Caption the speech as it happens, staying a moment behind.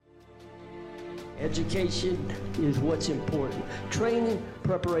Education is what's important. Training,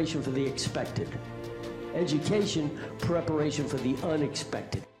 preparation for the expected. Education, preparation for the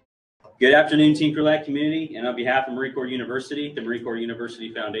unexpected. Good afternoon, Team Krulak community, and on behalf of Marine Corps University, the Marine Corps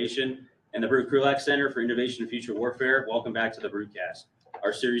University Foundation, and the Krulak Center for Innovation and Future Warfare, welcome back to the Broadcast,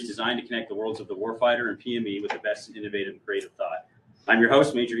 our series designed to connect the worlds of the warfighter and PME with the best in innovative and creative thought. I'm your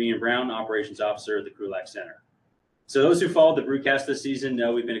host, Major Ian Brown, Operations Officer at the Krulak Center. So those who followed the broadcast this season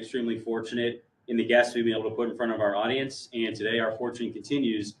know we've been extremely fortunate in the guests we've been able to put in front of our audience, and today our fortune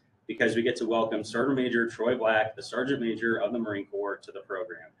continues because we get to welcome Sergeant Major Troy Black, the Sergeant Major of the Marine Corps, to the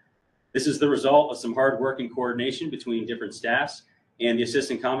program. This is the result of some hard work and coordination between different staffs, and the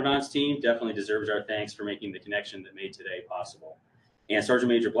Assistant Commandant's team definitely deserves our thanks for making the connection that made today possible. And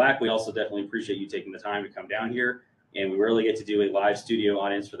Sergeant Major Black, we also definitely appreciate you taking the time to come down here, and we rarely get to do a live studio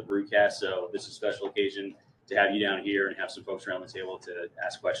audience for the broadcast, so this is a special occasion to have you down here and have some folks around the table to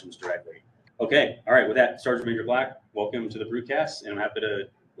ask questions directly. Okay, all right, with that, Sergeant Major Black, welcome to the broadcast, and I'm happy to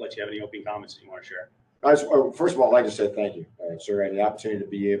let you have any opening comments that you want to share. First of all, I'd like to say thank you, sir, and the opportunity to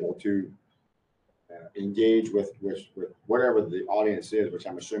be able to engage with whatever the audience is, which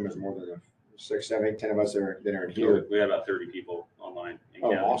I'm assuming is more than 6, 7, 8, 10 of us that are in here. We have about 30 people online.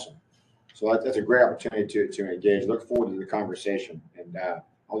 Oh, awesome. So that's a great opportunity to engage. Look forward to the conversation, and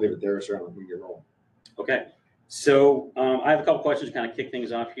I'll leave it there, sir, and we can get rolling. Okay. So I have a couple questions to kind of kick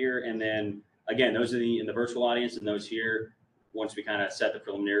things off here, and then again, those in the virtual audience and those here, once we kind of set the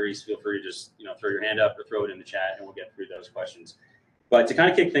preliminaries, feel free to just throw your hand up or throw it in the chat, and we'll get through those questions. But to kind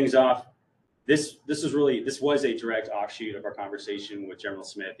of kick things off, this was a direct offshoot of our conversation with General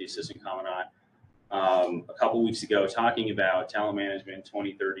Smith, the Assistant Commandant, a couple weeks ago, talking about talent management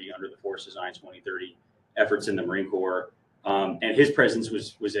 2030 under the Force Design 2030 efforts in the Marine Corps. And his presence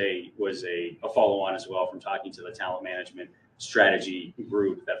was a follow-on as well from talking to the talent management strategy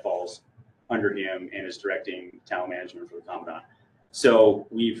group that falls under him and is directing talent management for the Commandant. So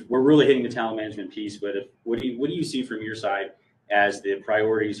we're really hitting the talent management piece, but what do you see from your side as the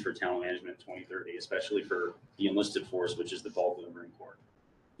priorities for talent management 2030, especially for the enlisted force, which is the bulk of the Marine Corps?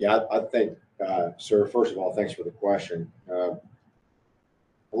 Yeah, I think, sir, first of all, thanks for the question. Along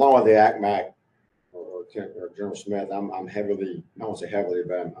with the ACMAC or General Smith, I'm heavily, I won't say heavily,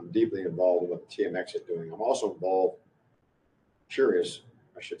 but I'm deeply involved in what the TMX is doing. I'm also involved, curious,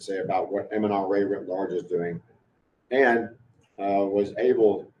 I should say, about what MNRA writ large is doing, and was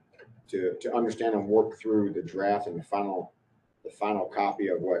able to understand and work through the draft and the final copy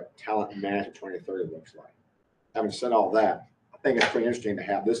of what Talent Management 2030 looks like. Having said all that, I think it's pretty interesting to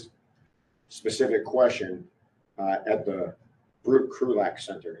have this specific question at the Krulak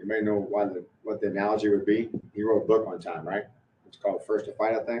Center. You may know what the analogy would be. He wrote a book one time, right? It's called First to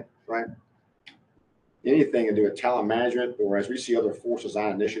Fight, I think, right? Anything to do with talent management, or as we see other force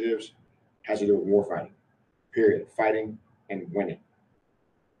design initiatives, has to do with warfighting, period. Fighting and winning.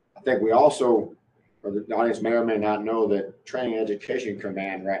 I think we also, or the audience may or may not know, that Training Education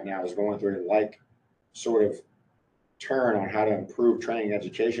Command right now is going through a sort of turn on how to improve training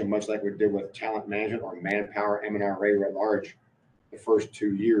education, much like we did with talent management or manpower, MNRA at large the first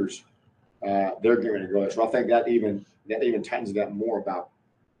 2 years. They're going to go there. So I think that even tightens it up more about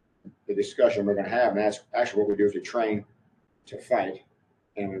the discussion we're going to have, and that's actually what we do is we train to fight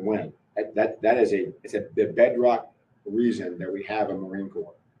and we win. That is the bedrock reason that we have a Marine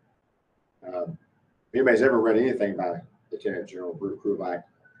Corps. If anybody's ever read anything by Lieutenant General Krulak,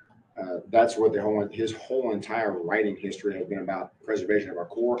 that's what his whole entire writing history has been about: preservation of our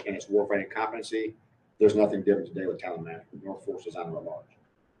Corps and its warfighting competency. There's nothing different today with talent management nor force design at large.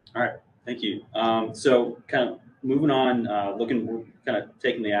 All right, thank you. So kind of moving on, kind of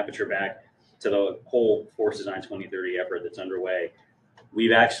taking the aperture back to the whole Force Design 2030 effort that's underway.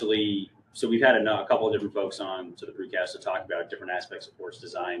 We've had a couple of different folks on to the broadcast to talk about different aspects of force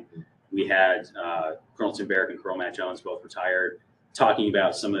design. We had Colonel Tim Barrick and Colonel Matt Jones, both retired, talking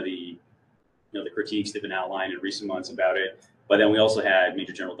about some of the critiques that have been outlined in recent months about it. But then we also had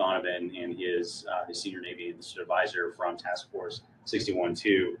Major General Donovan and his senior Navy Enlisted advisor from Task Force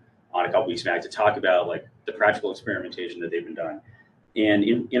 61-2 on a couple weeks back to talk about the practical experimentation that they've been done. And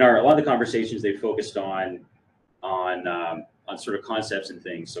in a lot of the conversations, they focused on sort of concepts and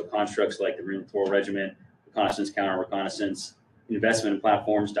things. So constructs like the Marine Patrol Regiment, reconnaissance, counter reconnaissance, investment in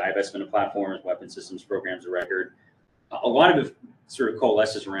platforms, divestment of platforms, weapon systems, programs of record. A lot of it sort of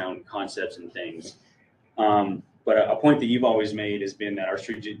coalesces around concepts and things. But a point that you've always made has been that our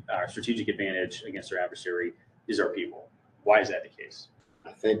strategic advantage against our adversary is our people. Why is that the case?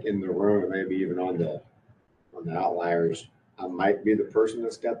 I think in the room, maybe even on the outliers, I might be the person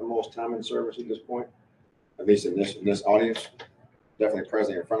that's got the most time in service at this point, at least in this audience. definitely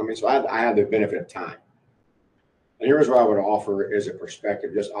presently in front of me. So I have the benefit of time. And here's what I would offer as a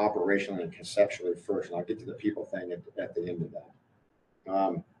perspective, just operationally and conceptually first, and I'll get to the people thing at the end of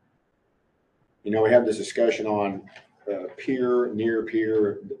that. We have this discussion on peer, near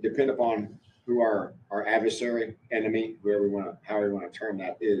peer, depend upon who our adversary, enemy, however we want to term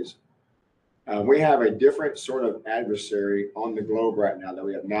that is. We have a different sort of adversary on the globe right now that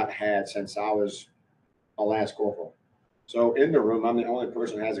we have not had since I was a lance corporal. So in the room, I'm the only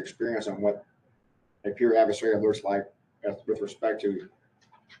person who has experience on what a peer adversary looks like with respect to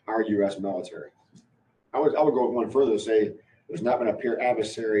our U.S. military. I would go one further to say there's not been a peer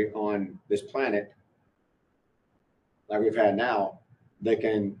adversary on this planet like we've had now that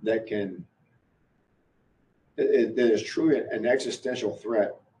is truly an existential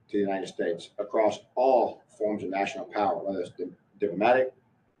threat to the United States across all forms of national power, whether it's diplomatic,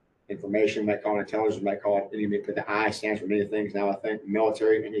 information, might call it intelligence, might call it anything, but the I stands for many things now, I think,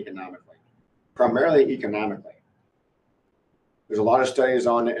 military and economically. Primarily economically. There's a lot of studies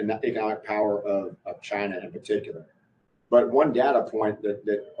on the economic power of China in particular. But one data point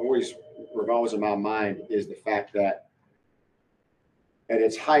that always revolves in my mind is the fact that at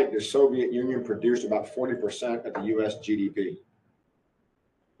its height, the Soviet Union produced about 40% of the US GDP.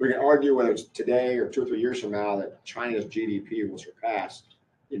 We can argue whether it's today or 2 or 3 years from now that China's GDP will surpass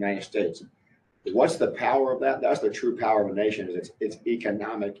the United States. What's the power of that? That's the true power of a nation, is its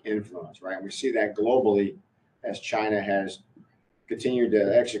economic influence, right? And we see that globally as China has continued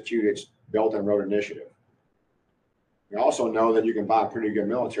to execute its Belt and Road Initiative. We also know that you can buy a pretty good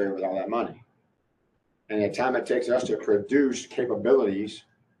military with all that money. And the time it takes us to produce capabilities,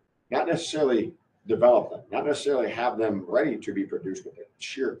 not necessarily develop them, not necessarily have them ready to be produced, but the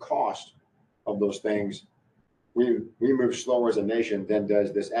sheer cost of those things, we move slower as a nation than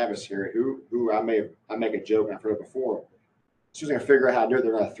does this adversary, who I make a joke, and I've heard it before. As soon as they figure out how to do it,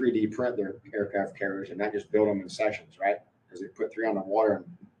 they're going to 3D print their aircraft carriers and not just build them in sections, right? Because they put 3 on the water and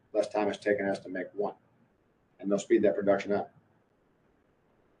less time it's taken us to make 1. And they'll speed that production up.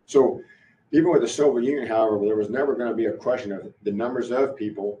 So even with the Soviet Union, however, there was never going to be a question of the numbers of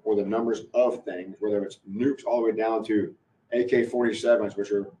people or the numbers of things, whether it's nukes all the way down to AK-47s,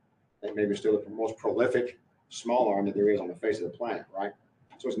 which are maybe still the most prolific small arm that there is on the face of the planet, right?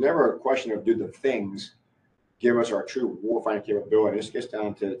 So it's never a question of do the things give us our true warfighting capability. This gets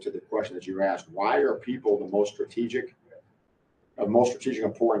down to the question that you asked. Why are people the most strategic, of most strategic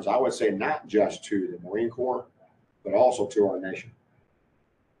importance? I would say not just to the Marine Corps, but also to our nation.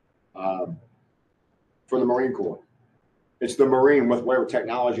 For the Marine Corps, it's the Marine with whatever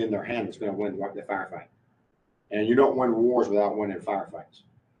technology in their hand that's going to win the firefight. And you don't win wars without winning firefights.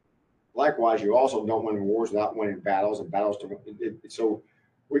 Likewise, you also don't win wars without winning battles and battles to win. So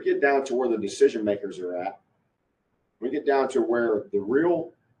we get down to where the decision makers are at. We get down to where the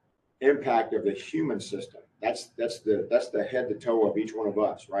real impact of the human system, that's the head to toe of each one of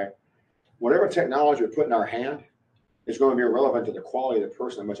us, right? Whatever technology we put in our hand is going to be irrelevant to the quality of the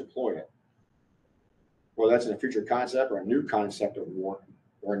person that must employ it. Whether that's in a future concept or a new concept of war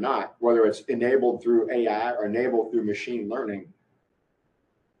or not, whether it's enabled through AI or enabled through machine learning,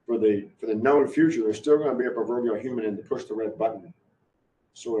 for the known future, there's still going to be a proverbial human in the push the red button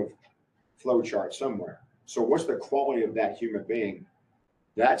sort of flow chart somewhere. So what's the quality of that human being?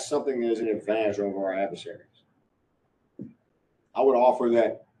 That's something that is an advantage over our adversaries. I would offer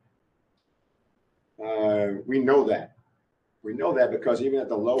that we know that. We know that because even at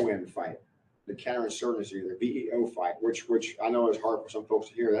the low end fight, the counterinsurgency, the VEO fight, which I know is hard for some folks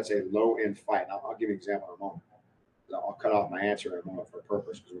to hear, that's a low end fight. I'll give you an example in a moment. I'll cut off my answer in a moment for a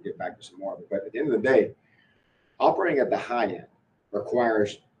purpose because we'll get back to some more of it. But at the end of the day, operating at the high end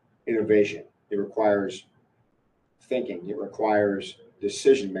requires innovation. It requires thinking. It requires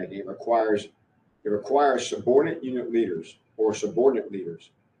decision making. It requires subordinate unit leaders or subordinate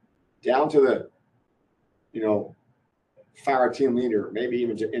leaders down to the, fire team leader, maybe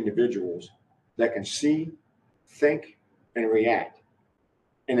even to individuals that can see, think, and react,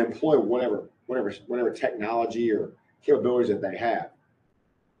 and employ whatever technology or capabilities that they have.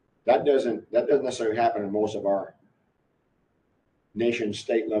 That doesn't necessarily happen in most of our nation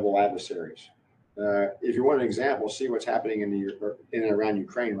state level adversaries. If you want an example, see what's happening in and around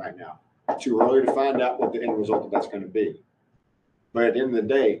Ukraine right now. Too early to find out what the end result of that's going to be. But at the end of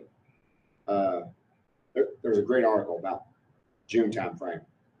the day, there was a great article about June timeframe.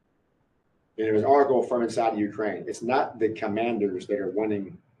 And it was an article from inside of Ukraine. It's not the commanders that are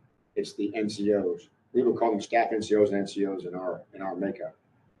winning, it's the NCOs. We would call them staff NCOs and NCOs in our makeup.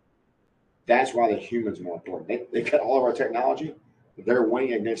 That's why the human's more important. They got all of our technology, but they're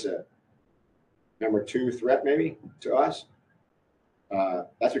winning against a number 2 threat maybe to us.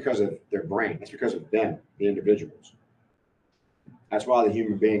 That's because of their brain. That's because of them, the individuals. That's why the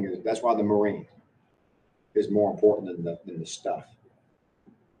human being is, that's why the Marine is more important than the stuff.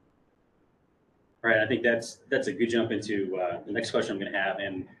 All right, I think that's a good jump into the next question I'm going to have,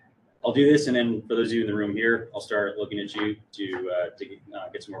 and I'll do this, and then for those of you in the room here, I'll start looking at you to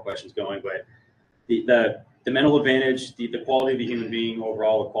get some more questions going. But the mental advantage, the quality of the human being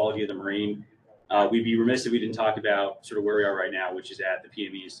overall, the quality of the Marine. We'd be remiss if we didn't talk about sort of where we are right now, which is at the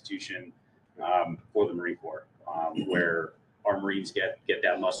PME institution for the Marine Corps, where our Marines get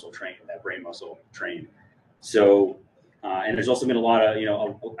that muscle trained, that brain muscle trained. So, and there's also been a lot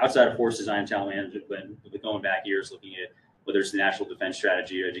of, outside of force design, talent management, but going back years, looking at whether it's the national defense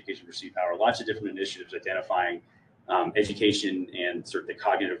strategy or education for sea power, lots of different initiatives identifying education and sort of the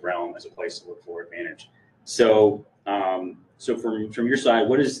cognitive realm as a place to look for advantage. So, so from your side,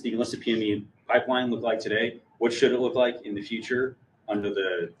 what does the enlisted PME pipeline look like today? What should it look like in the future under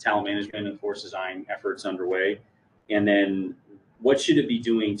the talent management and force design efforts underway? And then what should it be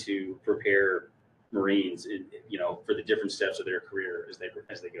doing to prepare Marines, for the different steps of their career as they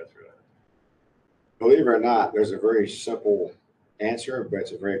go through it? Believe it or not, there's a very simple answer, but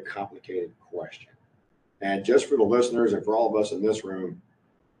it's a very complicated question. And just for the listeners and for all of us in this room,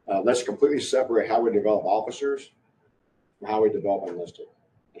 let's completely separate how we develop officers from how we develop enlisted.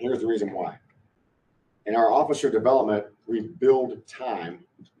 And here's the reason why. In our officer development, we build time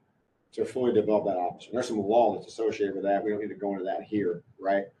to fully develop that officer. There's some law that's associated with that. We don't need to go into that here,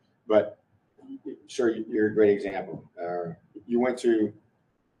 right? But sir, you're a great example. You went to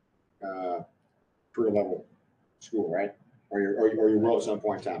career level school, right? Or you will at some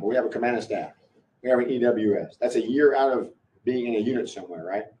point in time. But we have a command and staff. We have an EWS. That's a year out of being in a unit somewhere,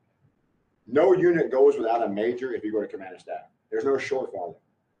 right? No unit goes without a major if you go to command and staff. There's no shortfall.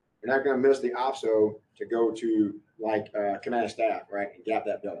 You're not going to miss the OPSO to go to command and staff, right, and gap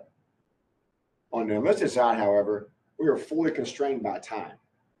that building. On the enlisted side, however, we are fully constrained by time.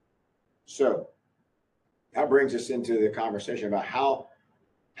 So that brings us into the conversation about how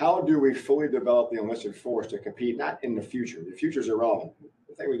do we fully develop the enlisted force to compete, not in the future. The future is irrelevant.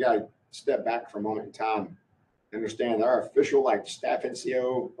 I think we got to step back for a moment in time and understand that our official staff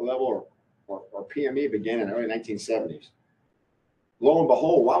NCO level or PME began in the early 1970s. Lo and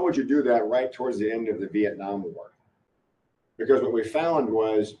behold, why would you do that right towards the end of the Vietnam War? Because what we found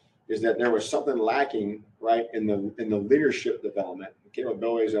is that there was something lacking, right, in the leadership development, the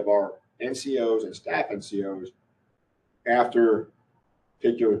capabilities of our NCOs and staff NCOs after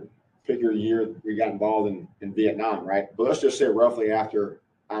pick your year we got involved in Vietnam, right? But let's just say roughly after,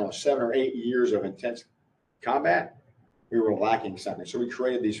 7 or 8 years of intense combat, we were lacking something. So we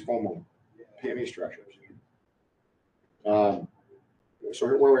created these formal PME structures. So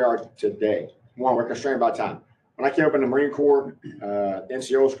where we are today, one, we're constrained by time. When I came up in the Marine Corps,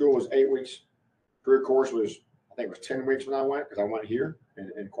 NCO school was 8 weeks. Career course was, I think it was 10 weeks when I went, because I went here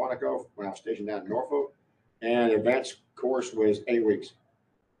in Quantico when I was stationed down in Norfolk. And advanced course was 8 weeks.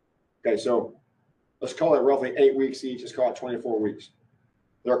 Okay, so let's call it roughly 8 weeks each. Let's call it 24 weeks.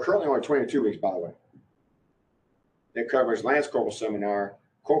 There are currently only 22 weeks, by the way. It covers Lance Corporal Seminar,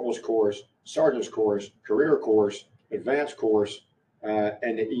 Corporal's Course, Sergeant's Course, Career Course, Advanced Course,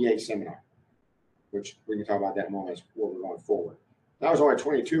 and the E8 Seminar, which we can talk about that in a moment as we're going forward. That was only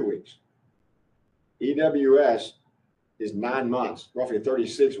 22 weeks. EWS is 9 months, roughly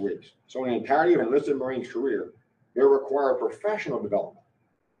 36 weeks. So in the entirety of an enlisted Marine's career, they require professional development.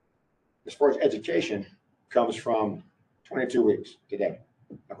 As far as education comes from 22 weeks today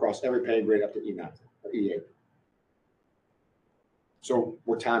across every pay grade up to E9 or E8. So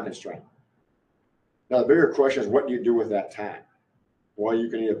we're time constrained. Now the bigger question is, what do you do with that time? Well, you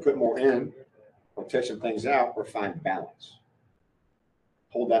can either put more in or take some things out or find balance.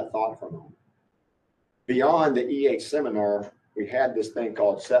 Hold that thought for a moment. Beyond the E8 seminar, we had this thing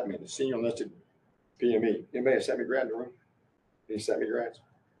called SgtMaj, the Senior Enlisted PME. Anybody a SgtMaj grad in the room? Any SgtMaj grads?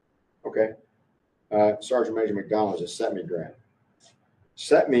 Okay. Sergeant Major McDonald is a SgtMaj grad.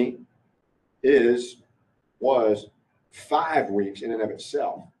 SgtMaj was 5 weeks in and of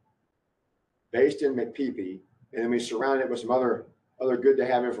itself, based in McPeepee, and then we surrounded it with some other good to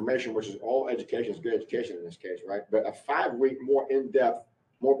have information, which is all education is good education in this case, right? But a 5 week more in-depth,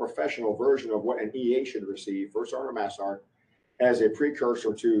 more professional version of what an EA should receive, First Sergeant or Master Sergeant, as a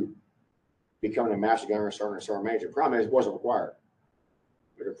precursor to becoming a Master Gunner, Sergeant, or Sergeant Major. Problem is, it wasn't required.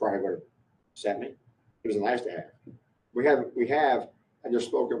 It required what SgtMaj. It was nice to have. We have. I just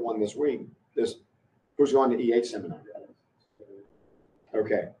spoke at one this week. Who's going to E8 seminar?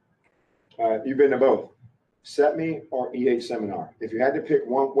 Okay. You've been to both, SgtMaj or E8 seminar. If you had to pick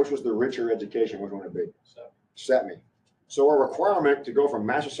one, which was the richer education, which one would it be? SgtMaj. So our requirement to go from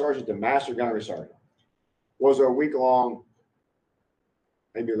master sergeant to master gunnery sergeant was a week-long,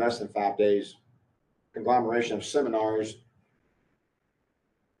 maybe less than 5 days, conglomeration of seminars.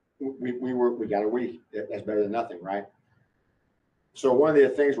 We got a week. That's better than nothing, right? So one of the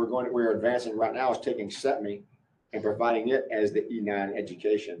things we're advancing right now is taking SgtMaj and providing it as the E9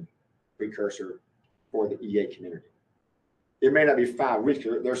 education precursor for the EA community. It may not be 5 weeks.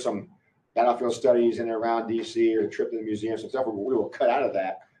 There's some battlefield studies in and around DC or a trip to the museums and stuff. We will cut out of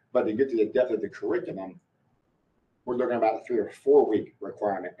that. But to get to the depth of the curriculum, we're looking about a 3 or 4 week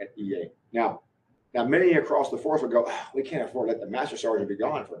requirement at EA. Now many across the force will go, oh, we can't afford to let the master sergeant be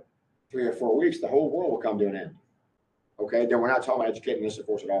gone for 3 or 4 weeks. The whole world will come to an end. Okay, then we're not talking about educating this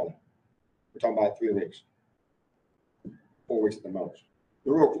force at all. We're talking about 3 weeks, 4 weeks at the most.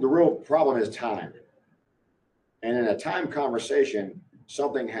 The real problem is time. And in a time conversation,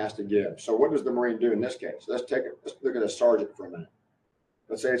 something has to give. So what does the Marine do in this case? Let's look at a sergeant for a minute.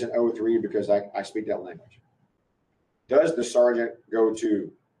 Let's say it's an 03 because I speak that language. Does the sergeant go to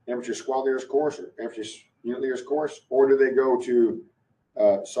infantry squad leaders course or infantry unit leaders course, or do they go to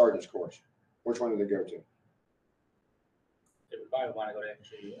sergeant's course? Which one do they go to? They would probably want to go to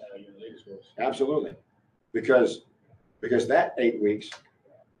infantry unit leaders course. Absolutely, because that 8 weeks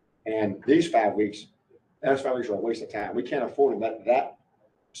and these 5 weeks, those 5 weeks are a waste of time. We can't afford to let that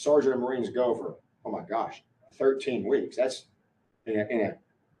sergeant of Marines go for, oh my gosh, 13 weeks. That's in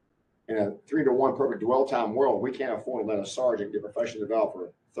a 3-to-1 perfect dwell time world. We can't afford to let a sergeant get professionally developed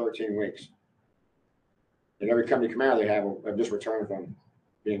for 13 weeks. And every company commander they have just returned from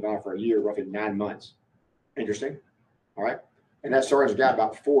being gone for a year, roughly 9 months. Interesting. All right. And that sergeant's got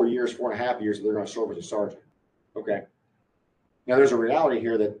about 4 years, 4.5 years that they're going to serve as a sergeant. Okay. Now there's a reality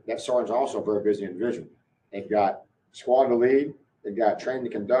here that sergeant's also a very busy individual. They've got squad to lead, they've got training to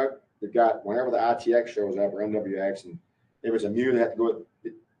conduct, they've got whenever the ITX shows up or MWX, and if it's a MU, they have to go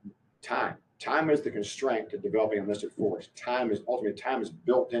with time. Time is the constraint to developing an enlisted force. Time is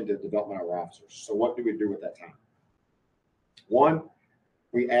built into the development of our officers. So what do we do with that time? One,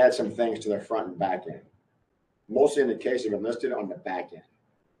 we add some things to the front and back end. Mostly in the case of enlisted on the back end.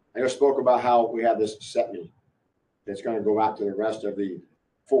 I just spoke about how we have this SgtMaj that's going to go out to the rest of the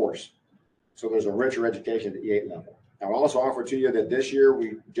force. So there's a richer education at the E8 level. I'll also offer to you that this year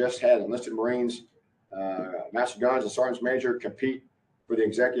we just had enlisted Marines, Master Guns and Sergeants Major compete for the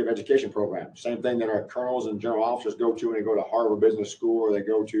executive education program. Same thing that our colonels and general officers go to when they go to Harvard Business School or they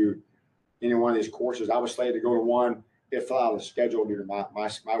go to any one of these courses. I was slated to go to one. It fell out of the schedule due to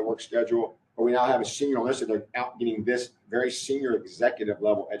my work schedule. But we now have a senior enlisted that are out getting this very senior executive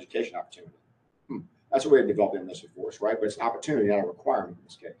level education opportunity. That's a way to develop the enlisted force, right? But it's an opportunity, not a requirement in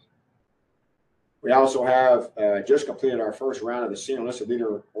this case. We also have just completed our first round of the senior enlisted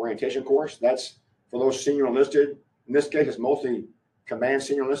leader orientation course. That's for those senior enlisted. In this case, it's mostly command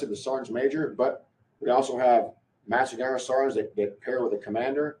senior enlisted, the sergeant's major, but we also have master gunnery sergeants that pair with the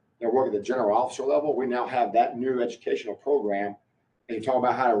commander. They work at the general officer level. We now have that new educational program. And you talk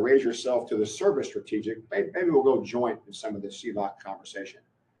about how to raise yourself to the service strategic. Maybe we'll go joint in some of the CLOC conversation.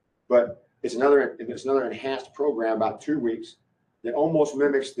 But it's another enhanced program, about 2 weeks, that almost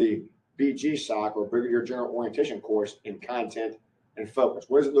mimics the BG SOC or Brigadier General Orientation course in content and focus.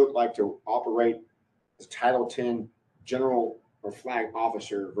 What does it look like to operate as Title 10 general or flag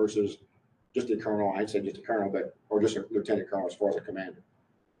officer versus just a colonel? I'd say just a colonel, or just a lieutenant colonel as far as a commander.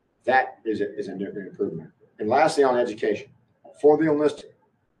 That is a new improvement. And lastly, on education. For the enlisted,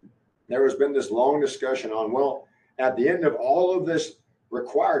 there has been this long discussion on, well, at the end of all of this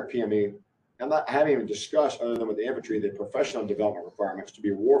required PME, I haven't even discussed, other than with the infantry, the professional development requirements to be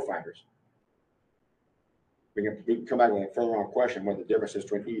warfighters. We can come back with a further on question what the difference is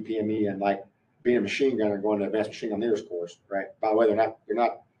between EPME and like being a machine gunner and going to advanced machine gun leaders course, right? By the way, they're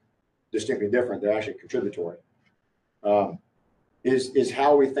not distinctly different. They're actually contributory. Is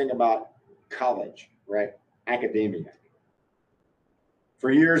how we think about college, right? Academia. For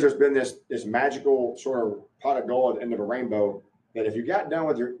years, there's been this magical sort of pot of gold at the end of a rainbow that if you got done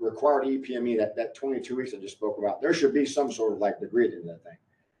with your required EPME, that 22 weeks I just spoke about, there should be some sort of like degree at the end of that thing.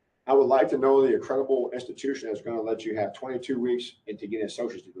 I would like to know the credible institution that's going to let you have 22 weeks and to get an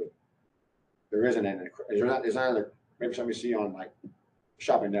associate's degree. There isn't any. There's not maybe something you see on like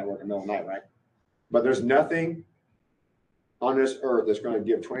shopping network in the middle of the night, right? But there's nothing on this earth that's going to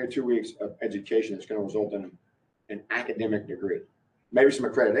give 22 weeks of education that's going to result in an academic degree. Maybe some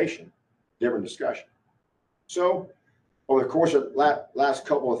accreditation, different discussion. So over the course of last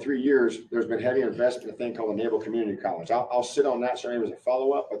couple of 3 years, there's been heavy investment in a thing called the Naval Community College. I'll sit on that certainly as a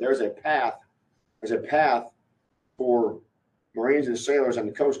follow-up, but there's a path for Marines and sailors and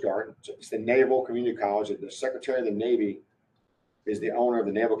the Coast Guard. It's the Naval Community College. The Secretary of the Navy is the owner of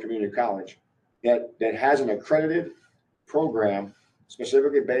the Naval Community College that has an accredited program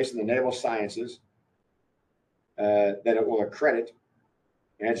specifically based in the naval sciences that it will accredit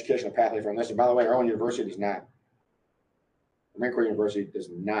an educational pathway for enlisted. By the way, our own university does not. The Marine Corps University does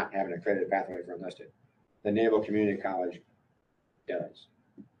not have an accredited pathway for enlisted. The Naval Community College does.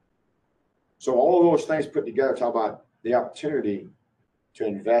 So all of those things put together talk about the opportunity to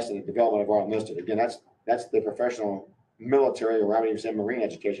invest in the development of our enlisted. Again, that's the professional military, or I would even say Marine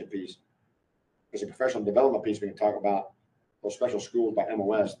education piece. There's a professional development piece we can talk about those special schools by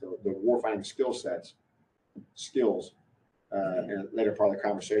MOS, the warfighting skills, in a later part of the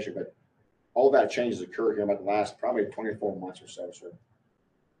conversation. But all that changes occurred here about the last probably 24 months or so, sir.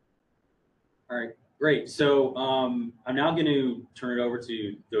 All right, great. So I'm now going to turn it over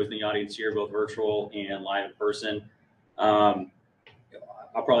to those in the audience here, both virtual and live in person.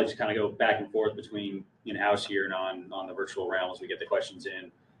 I'll probably just kind of go back and forth between in-house here and on the virtual realm as we get the questions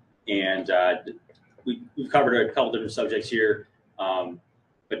in. And we've covered a couple different subjects here,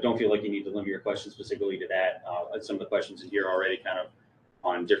 but don't feel like you need to limit your questions specifically to that. Some of the questions in here are already kind of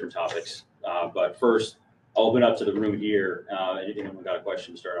on different topics. But first, I'll open up to the room here. Anyone got a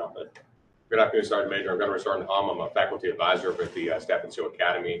question to start off with? Good afternoon, Sergeant Major. I'm Gunnery Sergeant Hum. I'm a faculty advisor with the Staff and SEAL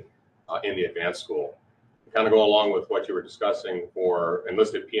Academy in the Advanced School. To kind of go along with what you were discussing for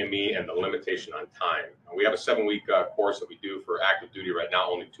enlisted PME and the limitation on time. We have a 7-week course that we do for active duty right now,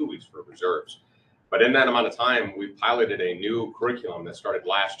 only 2 weeks for reserves. But in that amount of time, we piloted a new curriculum that started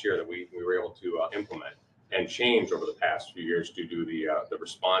last year that we were able to implement and change over the past few years to do the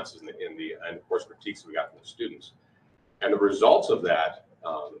responses and the course critiques that we got from the students. And the results of that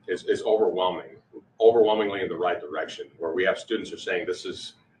is overwhelmingly in the right direction, where we have students who are saying this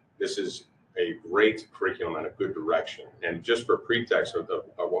is a great curriculum and a good direction. And just for pretext of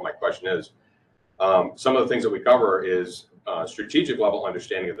what my question is, some of the things that we cover is strategic level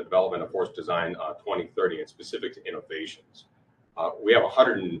understanding of the development of Force Design 2030 and specific to innovations. We have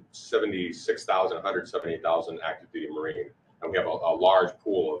 176,000, 178,000 active duty Marine, and we have a large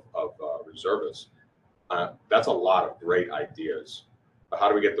pool of reservists. That's a lot of great ideas. But how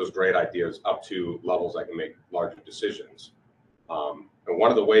do we get those great ideas up to levels that can make larger decisions? And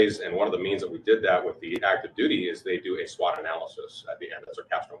one of the ways and one of the means that we did that with the active duty is they do a SWOT analysis at the end. That's our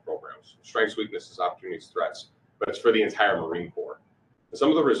capstone programs. Strengths, weaknesses, opportunities, threats, but it's for the entire Marine Corps. And some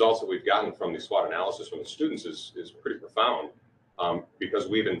of the results that we've gotten from the SWOT analysis from the students is pretty profound because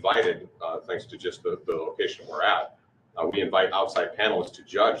we've invited, thanks to just the location we're at, we invite outside panelists to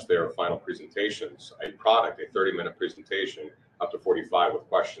judge their final presentations, a 30-minute presentation, up to 45 with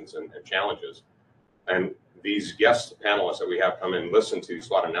questions and challenges. And these guest panelists that we have come in and listen to the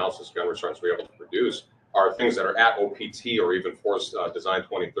SWOT analysis gunnery sergeants we're able to produce are things that are at OPT or even Force Design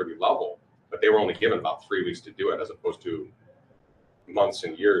 2030 level, but they were only given about 3 weeks to do it as opposed to months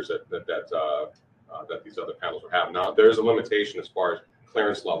and years that these other panels would have. Now, there's a limitation as far as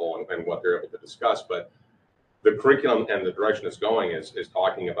clearance level and what they're able to discuss, but the curriculum and the direction it's going is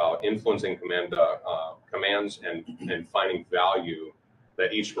talking about influencing commands and finding value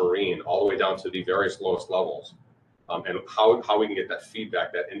that each Marine, all the way down to the various lowest levels, and how we can get that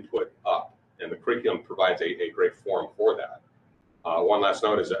feedback, that input up. And the curriculum provides a great forum for that. One last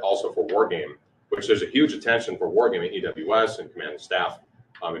note is that also for Wargame, which there's a huge attention for Wargame at EWS and command and staff.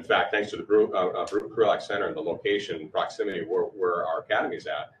 In fact, thanks to the Krulak Center and the location proximity where our academy is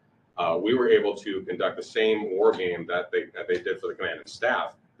at, we were able to conduct the same Wargame that they did for the command and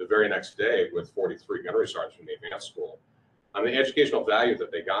staff the very next day with 43 gunnery sergeants from the advanced school. The educational value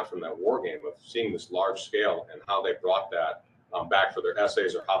that they got from that war game of seeing this large scale and how they brought that back for their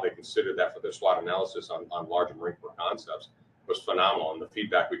essays or how they considered that for their SWOT analysis on larger Marine Corps concepts was phenomenal. And the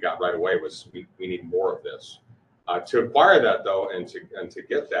feedback we got right away was we need more of this. To acquire that though, and to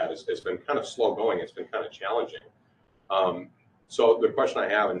get that it's been kind of slow going. It's been kind of challenging. So the question I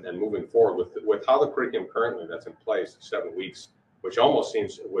have and moving forward with how the curriculum currently that's in place, 7 weeks, which almost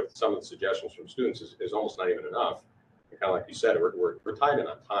seems with some of the suggestions from students is almost not even enough. Kind of like you said, we're tied in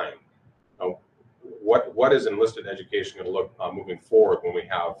on time. What is enlisted education going to look moving forward when we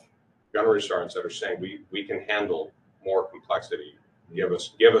have gunnery sergeants that are saying we can handle more complexity? Give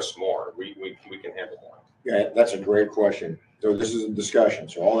us more. We can handle more. Yeah, that's a great question. So this is a discussion.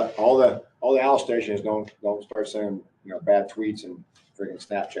 So all the AL stations don't start saying bad tweets and freaking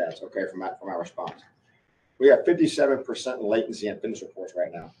Snapchats. Okay, from our response. We have 57% latency in fitness reports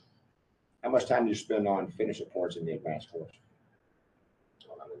right now. How much time do you spend on fitness reports in the advanced course?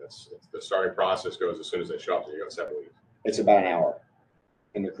 Well, I mean, the starting process goes as soon as they show up. So you got 7 weeks. It's about an hour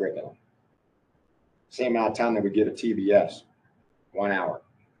in the curriculum. Same amount of time that we give a TBS. 1 hour.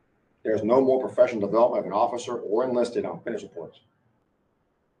 There's no more professional development of an officer or enlisted on fitness reports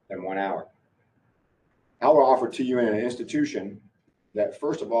than 1 hour. I will offer to you in an institution that,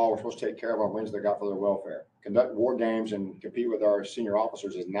 first of all, we're supposed to take care of our Marines that got for their welfare. Conduct war games and compete with our senior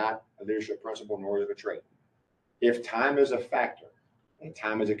officers is not a leadership principle, nor is it a trait. If time is a factor and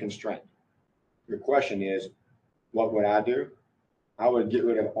time is a constraint, your question is, what would I do? I would get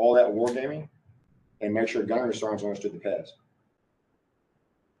rid of all that wargaming and make sure gunnery sergeants understood the PES.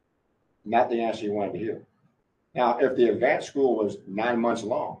 Not the answer you wanted to hear. Now, if the advanced school was 9 months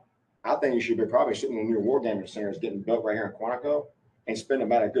long, I think you should be probably sitting in the new wargaming centers getting built right here in Quantico and spend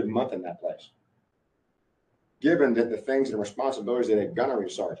about a good month in that place. Given that the things and responsibilities that a gunnery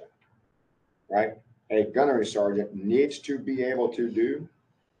sergeant, right, a gunnery sergeant needs to be able to do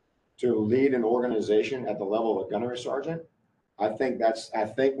to lead an organization at the level of a gunnery sergeant, I think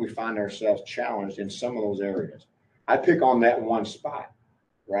we find ourselves challenged in some of those areas. I pick on that one spot,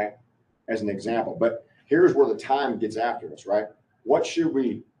 right, as an example. But here's where the time gets after us, right? What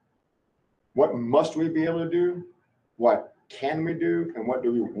must we be able to do? What can we do? And what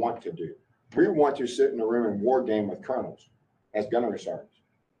do we want to do? We want to sit in a room and war game with colonels as gunnery sergeants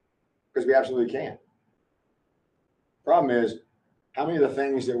because we absolutely can. Problem is, how many of the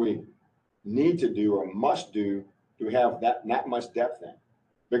things that we need to do or must do we have that much depth in?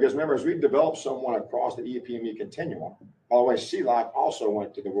 Because remember, as we develop someone across the EPME continuum, by the way, CLOC also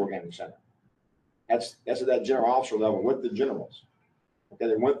went to the Wargaming Center. That's at that general officer level with the generals. Okay,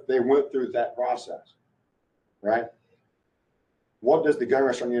 they went through that process, right? What does the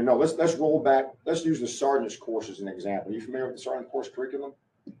gunnery sergeant need to know? Let's roll back. Let's use the sergeant's course as an example. Are you familiar with the sergeant course curriculum?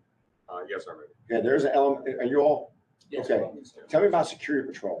 Yes, I'm ready. Okay, there's an element. Are you all? Yes, okay. Tell me about security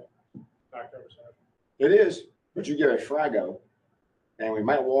patrol. October 7th. It is, but you get a Frago, and we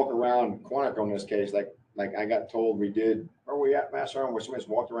might walk around Quantico in this case, like I got told we did. Where were we at, Mass Sergeant, where somebody's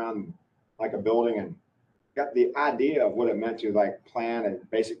walked around like a building and got the idea of what it meant to like plan a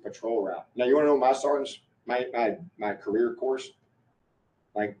basic patrol route. Now, you want to know my sergeant's my career course,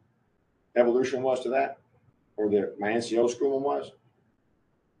 like evolution was to that, or my NCO school one was?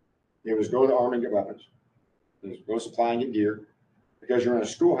 It was go to the Army and get weapons. It was go supply and get gear, because you're in a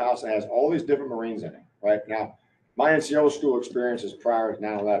schoolhouse that has all these different Marines in it, right? Now, my NCO school experience is prior to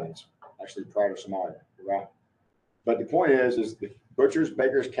 9/11s, actually prior to Somalia, right? But the point is the butchers,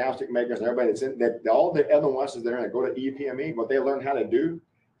 bakers, cowstick makers, and everybody that's in that, all the other ones that are that go to EPME, what they learn how to do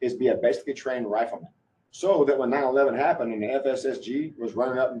is be a basically trained rifleman. So that when 9/11 happened and the FSSG was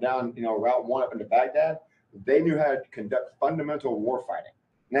running up and down, Route 1 up into Baghdad, they knew how to conduct fundamental war fighting.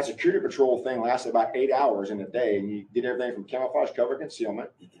 And that security patrol thing lasted about 8 hours in a day. And you did everything from camouflage, cover, concealment,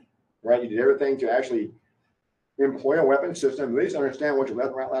 right? You did everything to actually employ a weapon system, at least understand what your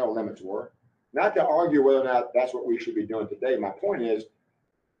left and right lateral limits were. Not to argue whether or not that's what we should be doing today. My point is,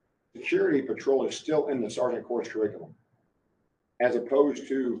 security patrol is still in the sergeant course curriculum, as opposed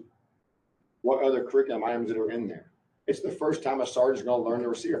to what other curriculum items that are in there. It's the first time a sergeant's going to learn to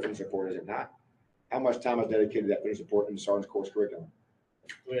receive a fitness report, is it not? How much time is dedicated to that fitness report in the sergeant's course curriculum?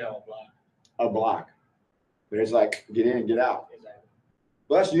 We have a block. A block. But it's like get in and get out. Exactly.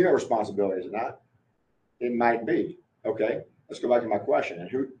 Well, that's unit responsibility, is it not? It might be. Okay, let's go back to my question.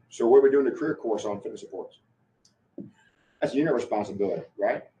 So what are we doing the career course on fitness reports? That's unit responsibility,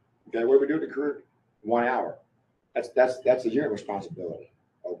 right? Okay, what are we doing the career? 1 hour. That's the unit responsibility.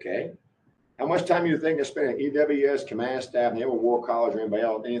 Okay. How much time do you think they spend at EWS, command staff, Naval War College, or anybody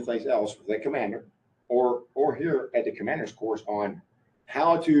else, anything else with a commander, or here at the commander's course on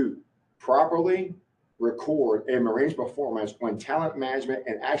how to properly record a Marine's performance on talent management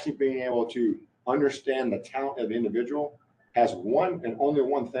and actually being able to understand the talent of the individual has one and only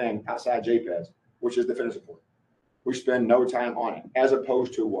one thing outside JPEGs, which is the fitness report. We spend no time on it, as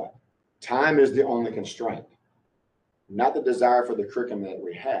opposed to what? Time is the only constraint, not the desire for the curriculum that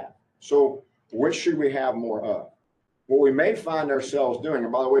we have. So which should we have more of? What we may find ourselves doing,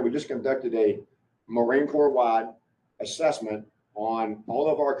 and by the way, we just conducted a Marine Corps-wide assessment on all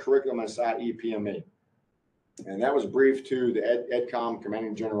of our curriculum inside EPME. And that was briefed to the EdCom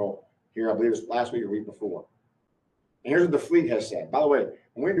Commanding General here, I believe it was last week or week before. And here's what the fleet has said. By the way,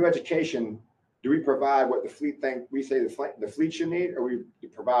 when we do education, do we provide what the fleet we say the fleet should need, or we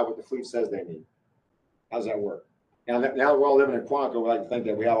provide what the fleet says they need? How does that work? Now that we're all living in Quantico, we like to think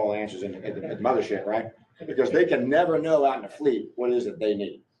that we have all the answers at the mothership, right? Because they can never know out in the fleet what it is that they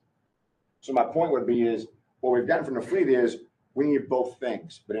need. So my point would be is, what we've gotten from the fleet is we need both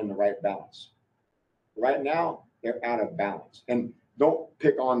things, but in the right balance. Right now, they're out of balance. And don't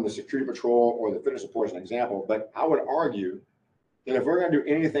pick on the security patrol or the fitness report as an example, but I would argue that if we're going to do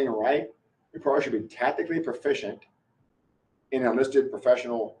anything right, we probably should be tactically proficient in enlisted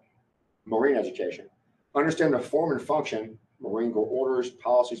professional Marine education. Understand the form and function, Marine Corps orders,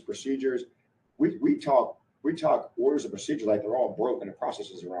 policies, procedures. We talk orders and procedures like they're all broke and the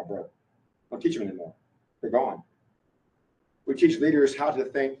processes are all broke. Don't teach them anymore. They're gone. We teach leaders how to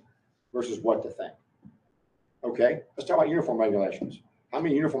think versus what to think. Okay, let's talk about uniform regulations. How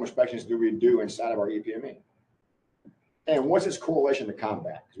many uniform inspections do we do inside of our EPME? And what's its correlation to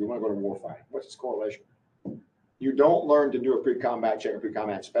combat? Because we want to go to war fighting. What's its correlation? You don't learn to do a pre-combat check or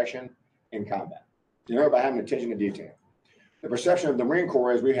pre-combat inspection in combat. You know about having attention to detail. The perception of the Marine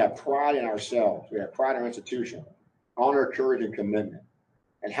Corps is we have pride in ourselves. We have pride in our institution, honor, courage, and commitment.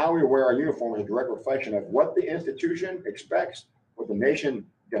 And how we wear our uniform is a direct reflection of what the institution expects, what the nation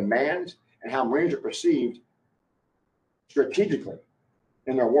demands, and how Marines are perceived strategically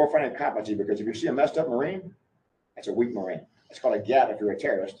in their warfighting competency. Because if you see a messed up Marine, that's a weak Marine. It's called a gap if you're a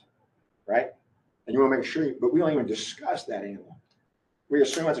terrorist, right? And you want to make sure, but we don't even discuss that anymore. We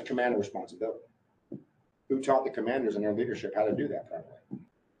assume that's a commander responsibility. Who taught the commanders and their leadership how to do that properly?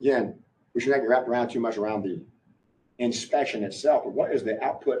 Again, we should not get wrapped around too much around the inspection itself, but what is the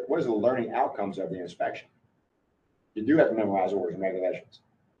output, what is the learning outcomes of the inspection? You do have to memorize orders and regulations.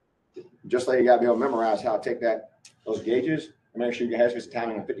 Just like you got to be able to memorize how to take those gauges and make sure you have the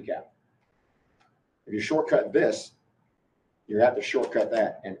timing on 50 cal. If you shortcut this, you have to shortcut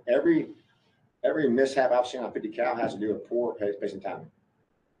that. And every mishap I've seen on 50 cal has to do with poor pace and timing.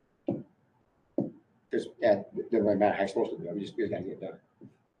 Because it doesn't really matter how it's supposed to do. We just got to get it done.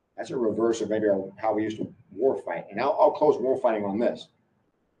 That's a reverse of maybe how we used to war fight. And I'll close war fighting on this.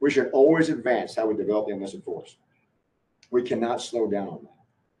 We should always advance how we develop the enlisted force. We cannot slow down on that.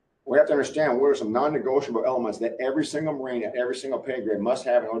 We have to understand what are some non-negotiable elements that every single Marine at every single pay grade must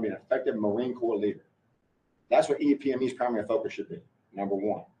have in order to be an effective Marine Corps leader. That's what EPME's primary focus should be, number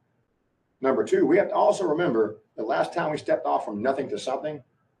one. Number two, we have to also remember the last time we stepped off from nothing to something,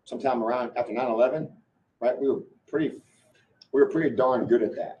 sometime around after 9/11, right? We were pretty darn good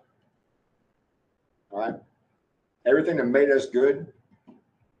at that. All right. Everything that made us good,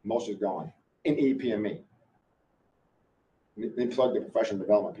 most is gone in EPME. Let me plug the professional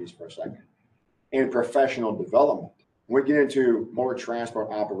development piece for a second. In professional development, when we get into motor transport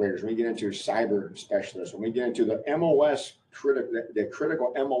operators, when we get into cyber specialists, when we get into the MOS, the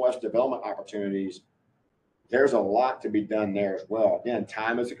critical MOS development opportunities, there's a lot to be done there as well. Again,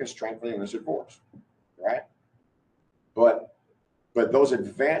 time is a constraint for the enlisted force, right? But those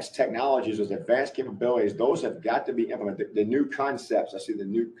advanced technologies, those advanced capabilities, those have got to be implemented. The new concepts, I see the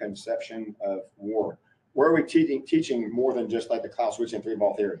new conception of war. Where are we teaching more than just like the Clausewitz and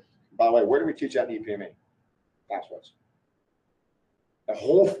three-ball theory? By the way, where do we teach that in EPME? Clausewitz. The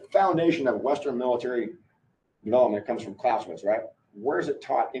whole foundation of Western military development comes from Clausewitz, right? Where is it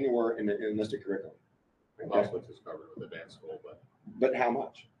taught anywhere in the enlisted curriculum? Clausewitz is covered with advanced school, but how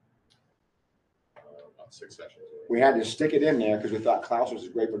much? About 6 sessions. We had to stick it in there because we thought Clausewitz is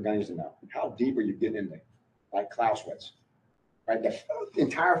great for gunners to know. How deep are you getting in there? Like Clausewitz, right? The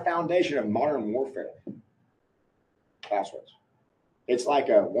entire foundation of modern warfare. Clausewitz. It's like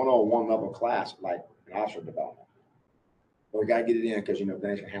a 101 level class, like an officer development. But we got to get it in because,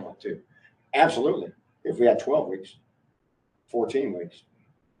 gunners can handle it too. Absolutely. If we had 12 weeks, 14 weeks,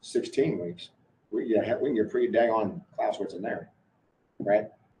 16 weeks, we can get pretty dang on Clausewitz in there, right?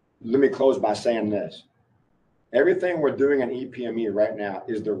 Let me close by saying this. Everything we're doing in EPME right now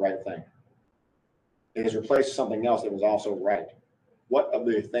is the right thing. It has replaced something else that was also right. What of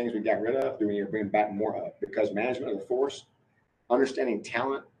the things we got rid of do we need to bring back more of? Because management of the force, understanding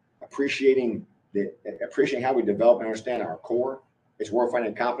talent, appreciating how we develop and understand our core, its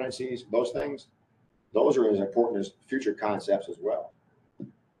warfighting competencies, those things, those are as important as future concepts as well.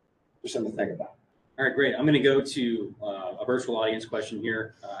 Just something to think about. All right, great. I'm going to go to a virtual audience question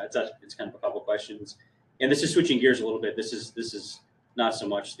here. It's kind of a couple questions, and this is switching gears a little bit. This is not so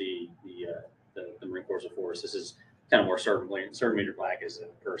much the Marine Corps of Force. This is kind of more Sergeant Major Black as a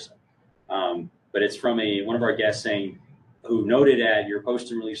person. But it's from one of our guests who noted at your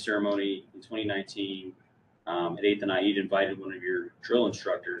post and release ceremony in 2019 at 8th and I, you'd invited one of your drill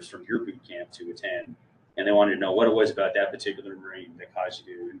instructors from your boot camp to attend, and they wanted to know what it was about that particular Marine that caused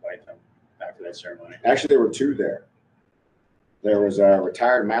you to invite them after that ceremony. Actually, there were two there. There was a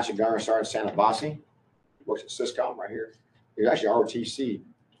retired Master Gunner Sergeant Sanabasi, works at Syscom right here. He was actually ROTC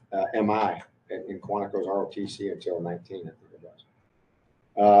MI in Quantico's ROTC until 19, I think it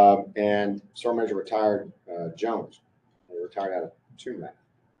was. And Sergeant Major retired Jones. He retired out of TUMAC.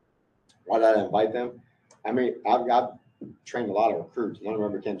 Why did I invite them? I mean, I've trained a lot of recruits. None of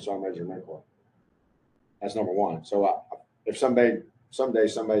them became Sergeant Major Marine Corps. That's number one. So if someday somebody,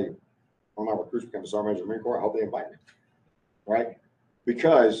 one of my recruits becomes a Sergeant Major Marine Corps, I hope they invite me. right?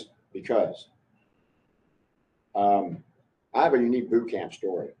 Because I have a unique boot camp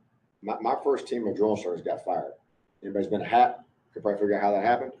story. My first team of drill instructors got fired. Anybody's been a hat, could probably figure out how that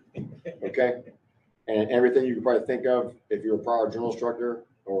happened. Okay. And everything you could probably think of, if you're a prior drill instructor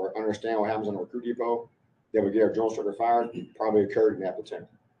or understand what happens on a recruit depot that would get a drill instructor fired, probably occurred in that platoon.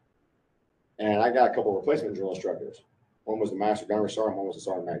 And I got a couple of replacement drill instructors. One was the master gunnery sergeant, one was the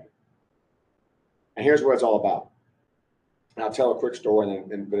sergeant major. And here's what it's all about. And I'll tell a quick story,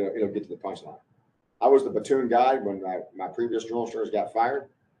 and then but it'll get to the punchline. I was the platoon guy when my previous drill instructors got fired.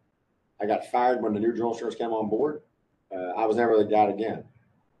 I got fired when the new drill instructors came on board. I was never the guy again.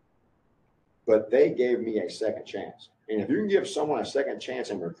 But they gave me a second chance. And if you can give someone a second chance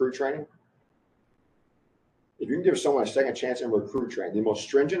in recruit training, the most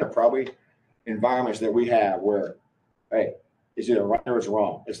stringent of probably environments that we have where, hey, it's either right or it's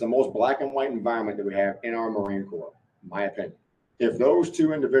wrong. It's the most black and white environment that we have in our Marine Corps, in my opinion. If those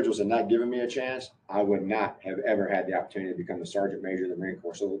two individuals had not given me a chance, I would not have ever had the opportunity to become the sergeant major of the Marine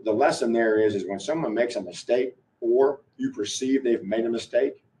Corps. So the lesson there is when someone makes a mistake or you perceive they've made a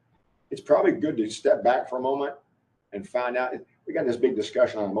mistake, it's probably good to step back for a moment and find out. We got this big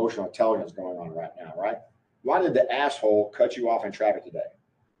discussion on emotional intelligence going on right now, right? Why did the asshole cut you off in traffic today?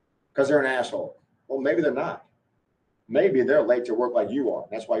 Because they're an asshole. Well, maybe they're not. Maybe they're late to work like you are.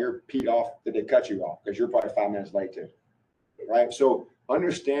 That's why you're peed off that they cut you off, because you're probably 5 minutes late too. Right? So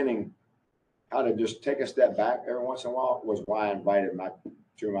understanding how to just take a step back every once in a while was why I invited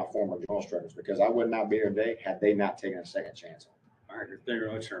two of my former drill instructors, because I would not be here today had they not taken a second chance. All right, thank you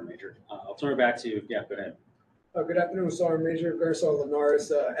very much, Sergeant Major. I'll turn it back to you. Yeah, go ahead. Good afternoon, Sergeant Major. Garcon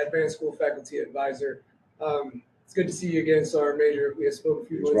Linares, Advanced School Faculty Advisor. It's good to see you again, Sergeant Major. We had spoke a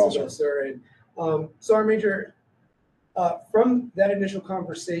few months ago, sir. And Sergeant Major, from that initial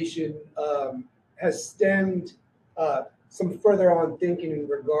conversation has stemmed some further on thinking in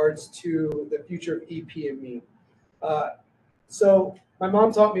regards to the future of EP&Me. So my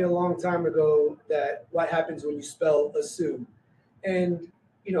mom taught me a long time ago that what happens when you spell assume. And,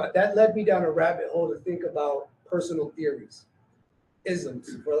 you know, that led me down a rabbit hole to think about personal theories,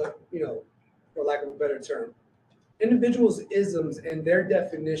 isms, for lack of a better term. Individuals' isms and their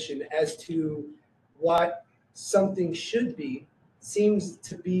definition as to what something should be seems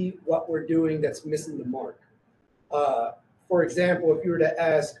to be what we're doing that's missing the mark. For example, if you were to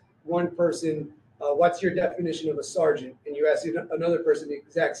ask one person, what's your definition of a sergeant? And you ask another person the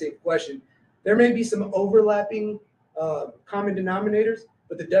exact same question, there may be some overlapping common denominators,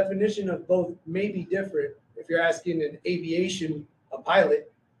 but the definition of both may be different if you're asking an aviation, a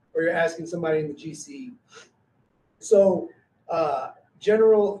pilot, or you're asking somebody in the GCE. So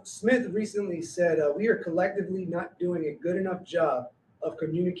General Smith recently said, we are collectively not doing a good enough job of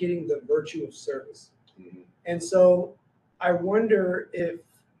communicating the virtue of service. Mm-hmm. And so I wonder if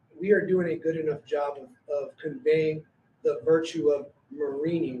we are doing a good enough job of conveying the virtue of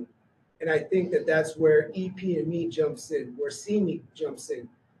marining. And I think that that's where EP&Me jumps in, where CME jumps in.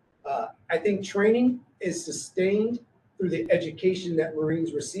 I think training is sustained through the education that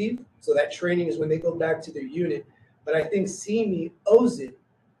Marines receive. So that training is when they go back to their unit. But I think CME owes it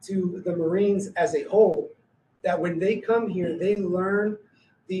to the Marines as a whole, that when they come here, they learn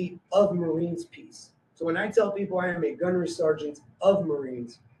the of Marines piece. So when I tell people I am a gunnery sergeant of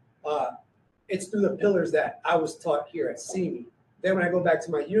Marines, it's through the pillars that I was taught here at CME. Then when I go back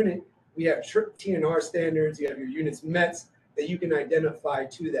to my unit, we have TNR standards, you have your unit's METs that you can identify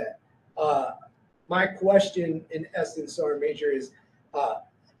to that. My question in essence, Sergeant Major, is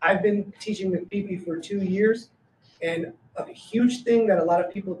I've been teaching with PP for 2 years, and a huge thing that a lot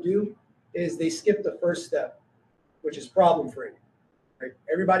of people do is they skip the first step, which is problem framing. Right?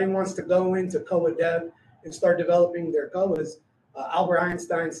 Everybody wants to go into COA Dev and start developing their COAs. Albert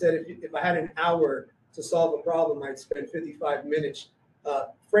Einstein said if I had an hour to solve a problem, I'd spend 55 minutes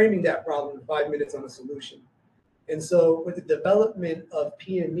framing that problem and 5 minutes on a solution. And so with the development of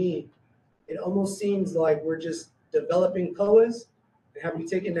P&E, it almost seems like we're just developing COAs and have we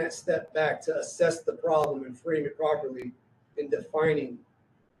taken that step back to assess the problem and frame it properly in defining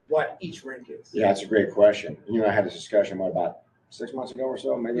what each rank is? Yeah, that's a great question. You know, I had this discussion about 6 months ago or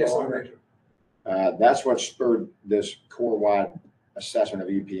so, maybe longer. That's what spurred this Corps-wide assessment of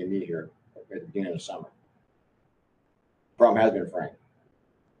EP&E here at the beginning of the summer. Problem has been framed.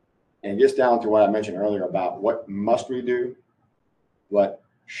 And it gets down to what I mentioned earlier about what must we do, what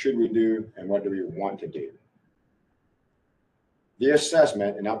should we do, and what do we want to do. The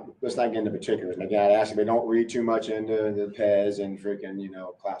assessment, and let's not get into particulars. And again, I ask if they don't read too much into the PES and freaking,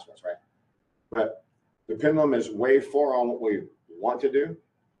 class ones, right? But the pendulum is way far on what we want to do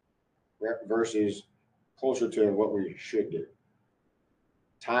versus closer to what we should do.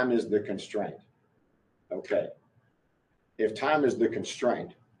 Time is the constraint. Okay. If time is the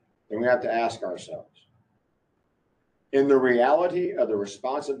constraint, then we have to ask ourselves, in the reality of the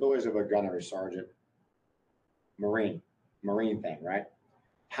responsibilities of a gunnery sergeant, Marine thing, right?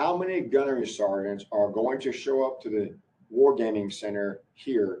 How many gunnery sergeants are going to show up to the wargaming center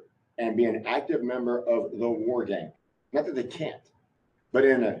here and be an active member of the war game? Not that they can't, but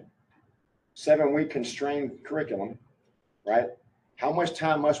in a 7-week constrained curriculum, right? How much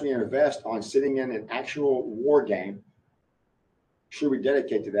time must we invest on sitting in an actual war game? Should we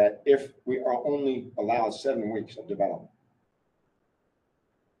dedicate to that if we are only allowed 7 weeks of development?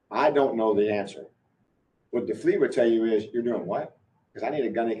 I don't know the answer. What the fleet would tell you is, you're doing what? Because I need a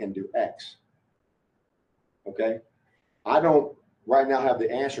gun that can do X. Okay? I don't right now have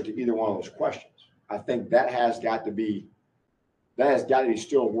the answer to either one of those questions. I think that has got to be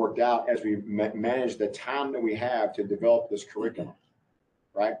still worked out as we manage the time that we have to develop this curriculum,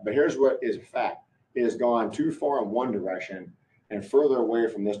 right? But here's what is a fact. It has gone too far in one direction and further away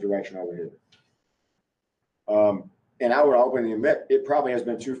from this direction over here. And I would openly admit it probably has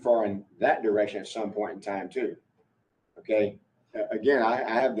been too far in that direction at some point in time too. Okay. Again,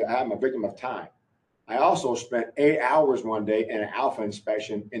 I'm a victim of time. I also spent 8 hours one day in an alpha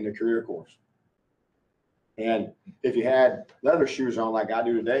inspection in the career course. And if you had leather shoes on like I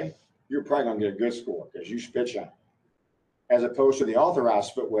do today, you're probably going to get a good score because you spit shine. As opposed to the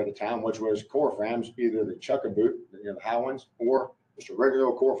authorized footwear at the time, which was core frames, either the Chukka boot, the high ones, or just a regular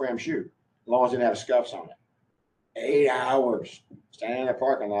old core frame shoe, as long as it didn't have scuffs on it. 8 hours standing in the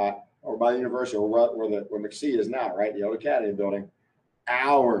parking lot or by the university or where McSee is now, right? The old academy building.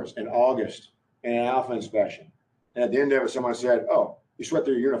 Hours in August in an alpha inspection. And at the end of it, someone said, "Oh, you sweat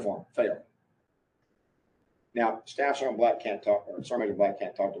through your uniform, failed." Now, Staff Sergeant Black can't talk, or Sergeant Major Black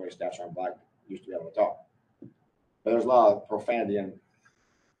can't talk the way Staff Sergeant Black used to be able to talk. But there's a lot of profanity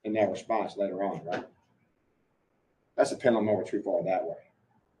in that response later on, right? That's a pendulum over too far that way.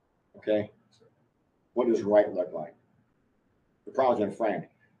 Okay? What does right look like? The problem's in framing.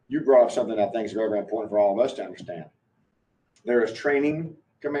 You brought up something I think is very, very important for all of us to understand. There is training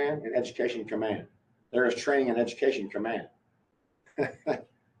command and education command. There is training and education command.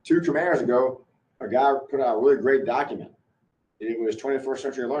 2 commanders ago, a guy put out a really great document. It was 21st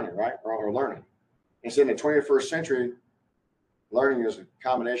century learning, right? Or learning. And so in the 21st century, learning is a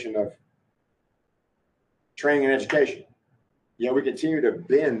combination of training and education. Yeah, we continue to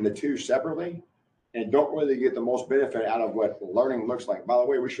bend the two separately and don't really get the most benefit out of what learning looks like. By the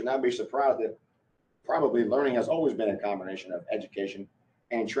way, we should not be surprised that probably learning has always been a combination of education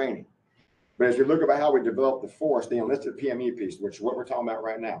and training. But as we look about how we develop the force, the enlisted PME piece, which is what we're talking about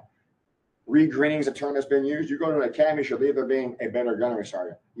right now, regreening is a term that's been used. You go to an academy, you should leave there being a better gunnery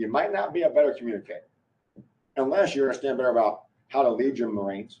sergeant. You might not be a better communicator unless you understand better about how to lead your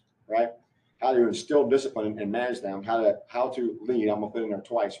Marines, right? How to instill discipline and manage them, how to lead. I'm gonna put it in there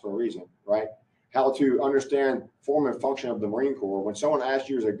twice for a reason, right? How to understand form and function of the Marine Corps. When someone asks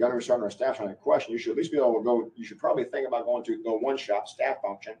you as a gunnery sergeant or staff sergeant a question, you should at least be able to go. You should probably think about going to the one-shot staff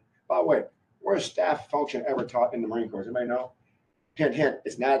function. By the way, where is staff function ever taught in the Marine Corps? Does anybody know? Hint, hint.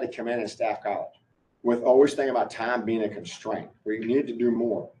 It's not at the Command and Staff College. With always thinking about time being a constraint, we need to do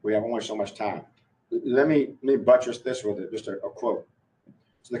more. We have only so much time. Let me buttress this with just a quote.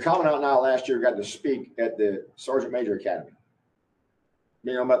 So the Commandant now last year got to speak at the Sergeant Major Academy.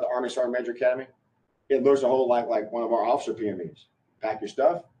 You know about the Army Sergeant Major Academy? It looks a whole lot like one of our officer PMEs. Pack your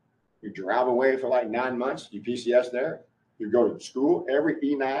stuff. You drive away for like 9 months. You PCS there. You go to school every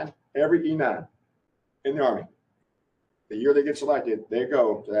E9 in the Army. The year they get selected, they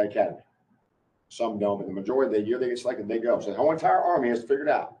go to that academy. Some don't, but the majority of the year they get selected, they go. So the whole entire Army has figured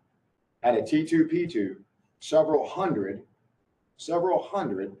out at a T2, P2, several hundred,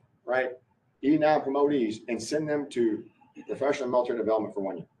 right, E9 promotees and send them to professional military development for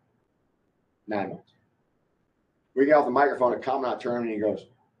 1 year. 9 months. We get off the microphone, a Commandant turned and he goes,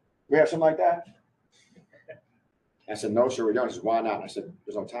 "We have something like that?" I said, "No, sir, we don't." He said, "Why not?" I said,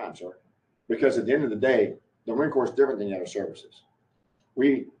 "There's no time, sir." Because at the end of the day, the Marine Corps is different than the other services.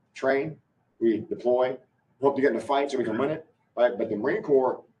 We train, we deploy, hope to get in a fight so we can win it, right? But the Marine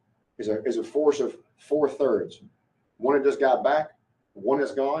Corps is a force of 4/3. One that just got back, one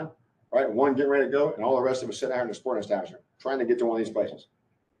that's gone, right? One getting ready to go, and all the rest of us sitting out in the sporting establishment trying to get to one of these places,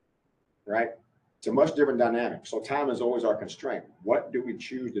 right? It's a much different dynamic. So time is always our constraint. What do we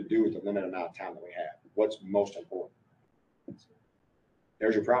choose to do with the limited amount of time that we have? What's most important?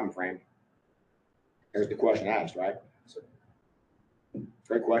 There's your problem frame. There's the question asked, right?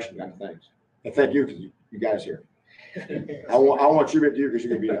 Great question, kind of things. And thank you, because you guys here. I want you to do because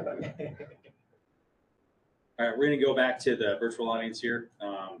you're going to be there. All right, we're going to go back to the virtual audience here.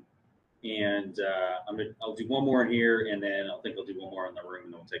 I'll do one more in here, and then I think I'll do one more in the room,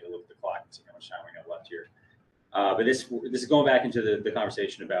 and then we'll take a look at the clock and see how much time we got left here. But this is going back into the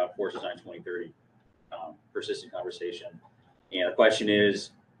conversation about Force Design 2030, persistent conversation. And the question is,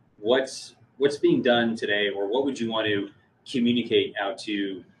 what's being done today, or what would you want to communicate out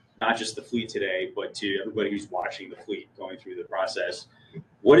to not just the fleet today, but to everybody who's watching the fleet going through the process?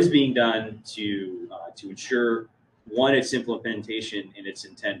 What is being done to ensure, one, its implementation in its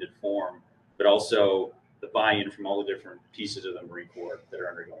intended form, but also the buy-in from all the different pieces of the Marine Corps that are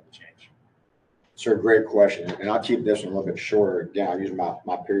undergoing the change? Sir, great question. And I'll keep this one a little bit shorter. Again, I'll use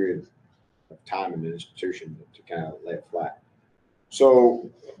my period of time in the institution to kind of lay it flat.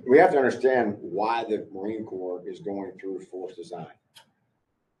 So we have to understand why the Marine Corps is going through force design.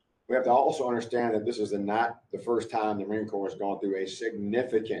 We have to also understand that this is not the first time the Marine Corps has gone through a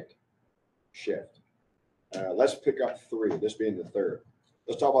significant shift. Let's pick up three, this being the third.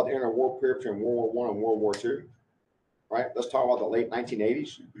 Let's talk about the interwar period between World War I and World War II, right? Let's talk about the late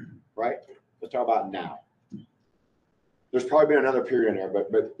 1980s, right? Let's talk about now. There's probably been another period in there,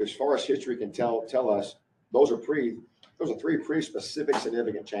 but as far as history can tell us, those are three pretty specific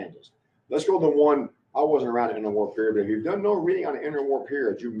significant changes. Let's go to the one. I wasn't around the interwar period, but if you've done no reading on the interwar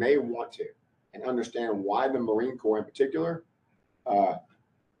period, you may want to, and understand why the Marine Corps in particular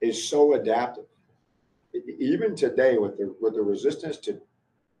is so adaptive. Even today, with the resistance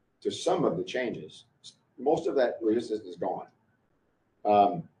to some of the changes, most of that resistance is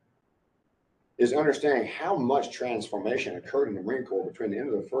gone. Is understanding how much transformation occurred in the Marine Corps between the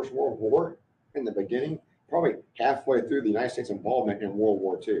end of the First World War and the beginning, probably halfway through the United States involvement in World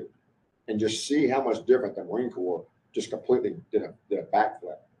War II, and just see how much different the Marine Corps just completely did a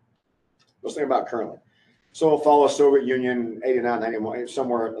backflip. Let's think about currently. So follow Soviet Union, 89, 91,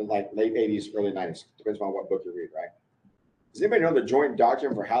 somewhere in like late 80s, early 90s. Depends on what book you read, right? Does anybody know the joint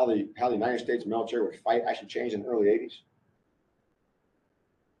doctrine for how the United States military would fight actually changed in the early 80s?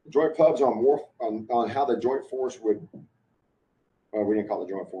 Joint pubs on how the joint force would, well, we didn't call it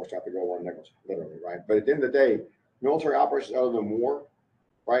the joint force, I have to go over on Nichols, literally, right? But at the end of the day, military operations other than war,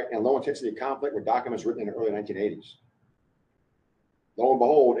 right, and low intensity conflict were documents written in the early 1980s. Lo and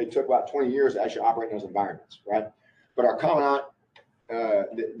behold, it took about 20 years to actually operate in those environments, right? But our commandant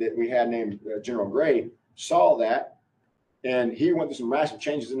that we had named General Gray saw that, and he went through some massive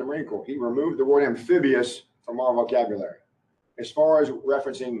changes in the Marine Corps. He removed the word amphibious from our vocabulary. As far as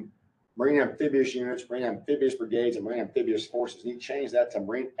referencing Marine amphibious units, Marine amphibious brigades, and Marine amphibious forces, he changed that to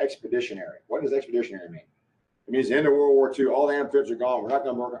Marine expeditionary. What does expeditionary mean? It means the end of World War II, all the amphibians are gone. We're not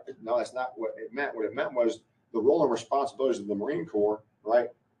going to work. No, that's not what it meant. What it meant was the role and responsibilities of the Marine Corps, right,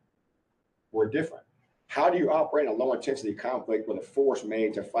 were different. How do you operate in a low intensity conflict with a force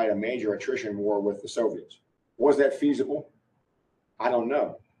made to fight a major attrition war with the Soviets? Was that feasible? I don't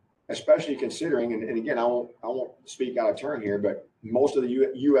know. Especially considering, and again, I won't speak out of turn here, but most of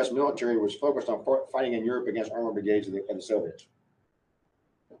the U.S. military was focused on fighting in Europe against armored brigades of the Soviets.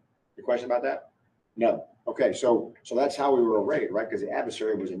 Your question about that? No. Okay, so that's how we were arrayed, right? Because the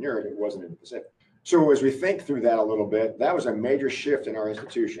adversary was in Europe, it wasn't in the Pacific. So as we think through that a little bit, that was a major shift in our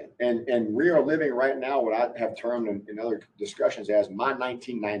institution. And we are living right now what I have termed in other discussions as my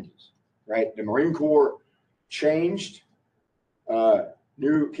 1990s, right? The Marine Corps changed,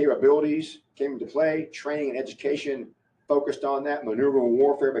 new capabilities came into play, training and education focused on that, maneuverable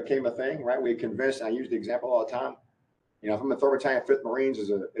warfare became a thing, right? We convinced, I use the example all the time, you know, if I'm a 3rd Battalion, 5th Marines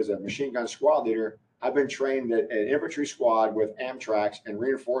as a machine gun squad leader, I've been trained that an infantry squad with Amtracs and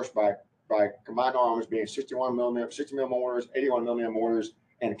reinforced by combined arms being 60 millimeter mortars, 81 millimeter mortars,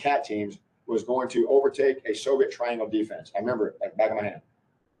 and CAT teams was going to overtake a Soviet triangle defense. I remember it like back of my hand,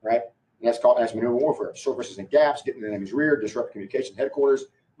 right? And that's maneuver warfare. Surfaces and gaps, getting in the enemy's rear, disrupt communication headquarters,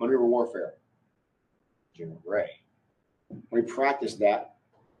 maneuver warfare. General Gray. We practiced that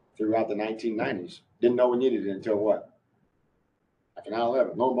throughout the 1990s. Didn't know we needed it until what? After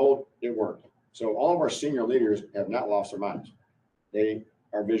 9/11. Lo and behold, it worked. So all of our senior leaders have not lost their minds. They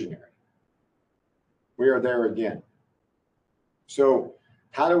are visionary. We are there again. So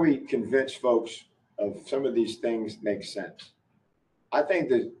how do we convince folks of some of these things make sense? I think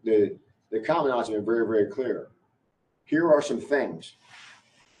that the commandants have been very, very clear. Here are some things.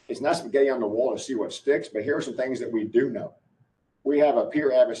 It's not spaghetti on the wall to see what sticks, but here are some things that we do know. We have a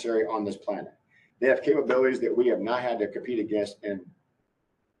peer adversary on this planet. They have capabilities that we have not had to compete against in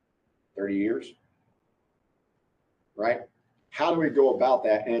 30 years, right? How do we go about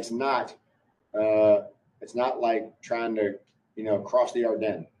that? And it's not like trying to, cross the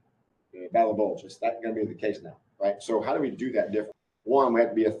Ardennes, Battle of Bulge. It's not going to be the case now, right? So how do we do that different? One, we have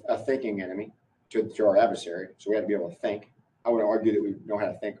to be a thinking enemy. to our adversary. So we have to be able to think. I would argue that we know how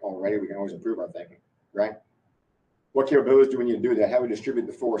to think already. We can always improve our thinking, right? What capabilities do we need to do that? How do we distribute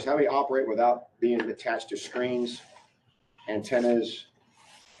the force? How do we operate without being attached to screens, antennas,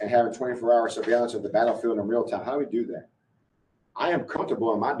 and having 24-hour surveillance of the battlefield in real time? How do we do that? I am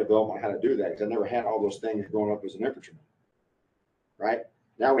comfortable in my development on how to do that because I never had all those things growing up as an infantryman, right?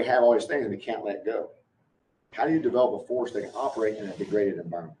 Now we have all these things and we can't let go. How do you develop a force that can operate in a degraded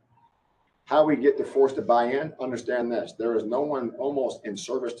environment? How do we get the force to buy in? Understand this. There is no one almost in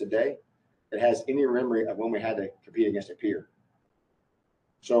service today that has any memory of when we had to compete against a peer.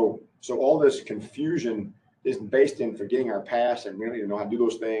 So all this confusion is based in forgetting our past, and we don't even know how to do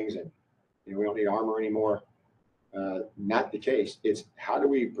those things, and we don't need armor anymore. Not the case. It's how do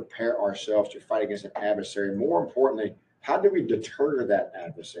we prepare ourselves to fight against an adversary? More importantly, how do we deter that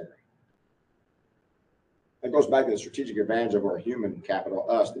adversary? That goes back to the strategic advantage of our human capital,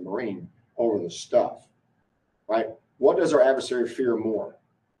 us, the Marine, over the stuff, right? What does our adversary fear more?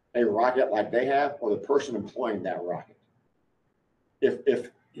 A rocket like they have, or the person employing that rocket?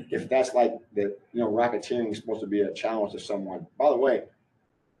 If that's like the, rocketeering is supposed to be a challenge to someone. By the way,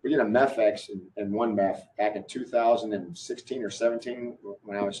 we did a MEFX and one MEF back in 2016 or 17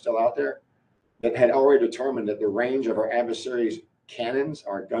 when I was still out there that had already determined that the range of our adversaries' cannons,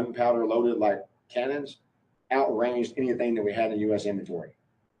 our gunpowder loaded like cannons, outranged anything that we had in U.S. inventory.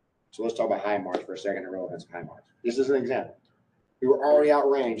 So let's talk about HIMARS for a second, the relevance of HIMARS. This is an example. We were already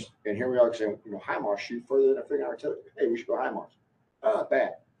outranged, and here we are saying, HIMARS shoot further than a friggin' artillery. Hey, we should go HIMARS.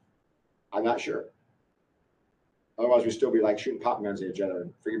 Bad. I'm not sure. Otherwise, we'd still be like shooting pop guns at each other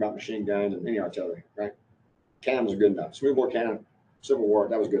and figuring about machine guns and mini artillery, right? Cannon was good enough. Smoothbore cannon, Civil War,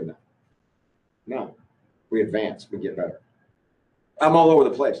 that was good enough. No, we advance, we get better. I'm all over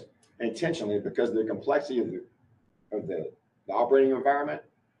the place intentionally because the complexity of the operating environment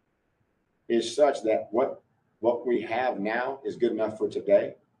is such that what we have now is good enough for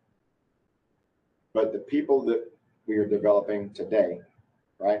today. But the people that we are developing today,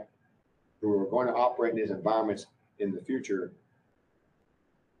 right, who are going to operate in these environments in the future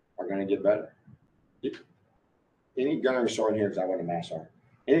are going to get better. Any gunnery sergeant here, because I wasn't a mass sergeant,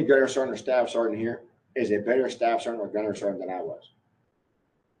 any gunnery sergeant or staff sergeant here is a better staff sergeant or gunnery sergeant than I was.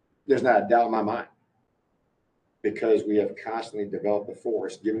 There's not a doubt in my mind, because we have constantly developed the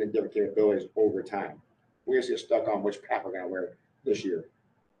force, given it different capabilities over time. We just get stuck on which pack we're going to wear this year.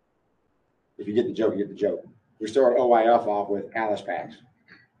 If you get the joke, you get the joke. We started OIF off with Alice packs.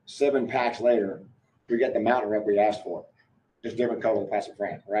 7 packs later, we get the mountain rep we asked for, just different color of the plastic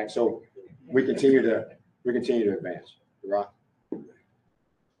frame, right? So we continue to advance. Rock.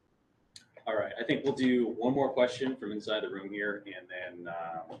 All right, I think we'll do one more question from inside the room here, and then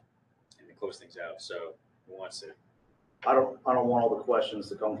close things out. So who wants to? I don't want all the questions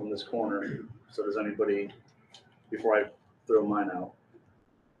to come from this corner. So does anybody, before I throw mine out?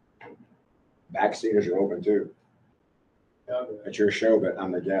 Backseaters are open too. It's your show, but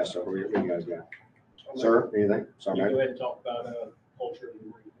I'm the guest. So what do you guys got? Sir, anything? Sorry, you go ahead and talk about culture of the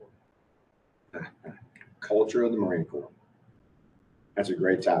Marine Corps. Culture of the Marine Corps. That's a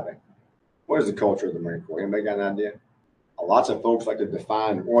great topic. What is the culture of the Marine Corps? Anybody got an idea? Lots of folks like to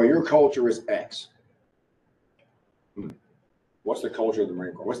define, well, your culture is X. What's the culture of the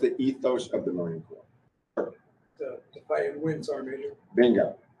Marine Corps? What's the ethos of the Marine Corps? To fight and win, Sergeant Major.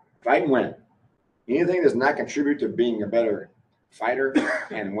 Bingo. Fight and win. Anything that does not contribute to being a better fighter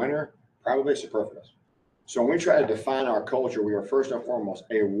and winner, probably superfluous. So when we try to define our culture, we are first and foremost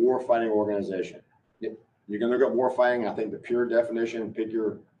a war-fighting organization. You can look up warfighting. I think the pure definition, pick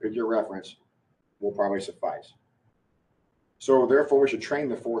your reference, will probably suffice. So therefore, we should train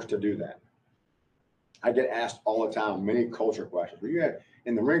the force to do that. I get asked all the time many culture questions.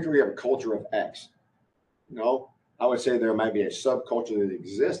 In the Marine Corps, you have a culture of X. No, I would say there might be a subculture that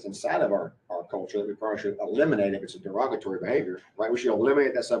exists inside of our culture that we probably should eliminate if it's a derogatory behavior, right? We should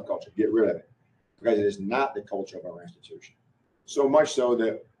eliminate that subculture, get rid of it, because it is not the culture of our institution. So much so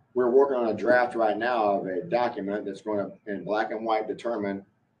that we're working on a draft right now of a document that's going to, in black and white, determine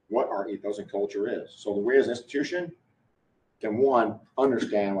what our ethos and culture is. So that we as an institution can, one,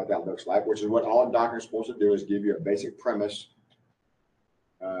 understand what that looks like, which is what all a document is supposed to do, is give you a basic premise,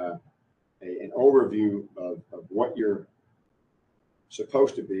 an overview of what you're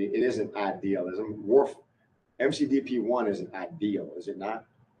supposed to be. It isn't idealism. MCDP 1 is an ideal, is it not?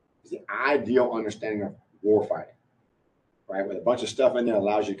 It's the ideal understanding of warfighting, right? With a bunch of stuff in there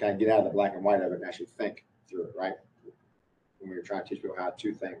allows you to kind of get out of the black and white of it and actually think through it, right? When we're trying to teach people how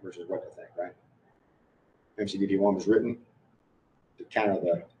to think versus what to think, right? MCDP 1 was written to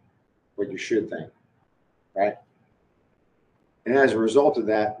counter what you should think, right? And as a result of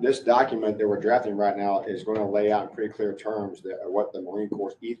that, this document that we're drafting right now is going to lay out in pretty clear terms that what the Marine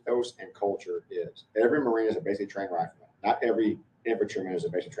Corps ethos and culture is. Every Marine is a basic trained rifleman. Not every infantryman is a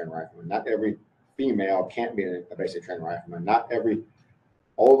basic trained rifleman. Not every female can't be a basic trained rifleman. Not every,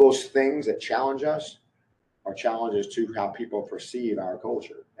 all those things that challenge us are challenges to how people perceive our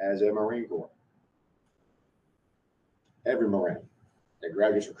culture as a Marine Corps. Every Marine that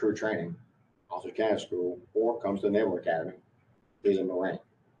graduates from crew training, officer candidate school, or comes to the Naval Academy is a Marine,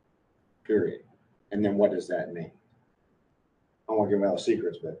 period. And then what does that mean? I don't want to give away all the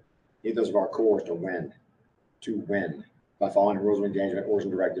secrets, but the ethos of our Corps is to win by following the rules of engagement, orders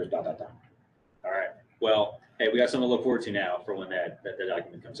and directives, All right. Well, hey, we got something to look forward to now for when that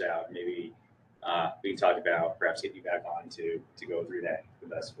document comes out. Maybe we can talk about perhaps getting you back on to go through that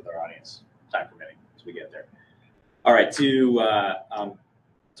with us, with our audience, time permitting, as we get there. All right, Sergeant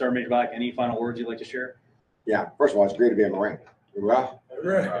Major Black, any final words you'd like to share? Yeah, first of all, it's great to be a Marine. Well,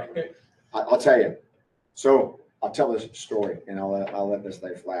 Right. I'll tell you. So I'll tell this story, and I'll let this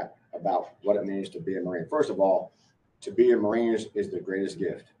lay flat about what it means to be a Marine. First of all, to be a Marine is the greatest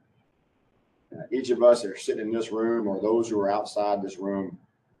gift. Each of us that are sitting in this room, or those who are outside this room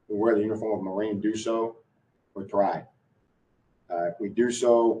who wear the uniform of Marine, do so with pride. We do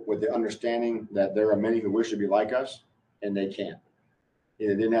so with the understanding that there are many who wish to be like us, and they can't.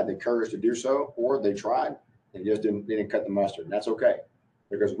 Either didn't have the courage to do so, or they tried and just didn't cut the mustard. And that's okay,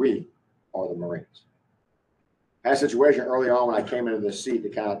 because we are the Marines. I had a situation early on when I came into this seat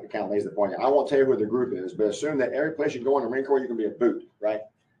that kind of lays the point. I won't tell you who the group is, but assume that every place you go in the Marine Corps, you can be a boot, right?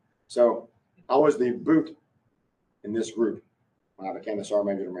 So I was the boot in this group when I became the Sergeant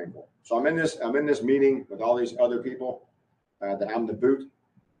Major of the Marine Corps. So I'm in this meeting with all these other people that I'm the boot,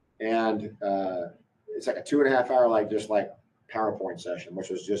 and it's like a 2.5 hour just PowerPoint session, which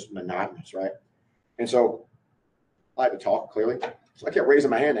was just monotonous, right? And so I like to talk clearly. So I kept raising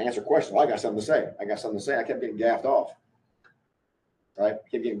my hand to answer questions. Well, I got something to say. I kept getting gaffed off, right? I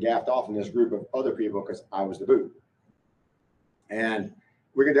kept getting gaffed off in this group of other people because I was the boot. And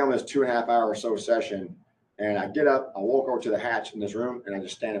we get done with this 2.5 hour or so session, and I get up, I walk over to the hatch in this room, and I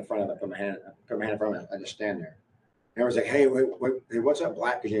just stand in front of it, put my hand in front of it. I just stand there. And everyone's like, hey, hey, what's up,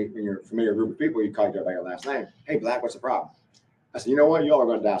 Black? Because in your familiar group of people, you call each other by your last name. Hey, Black, what's the problem? I said, you know what? Y'all are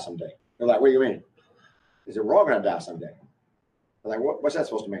going to die someday. They're like, what do you mean? They said, we're all going to die someday. I'm like, what's that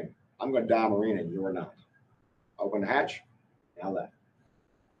supposed to mean? I'm going to die a Marine and you're not. I opened the hatch and I left.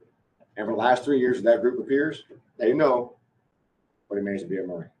 And for the last 3 years, that group of peers, they know what it means to be a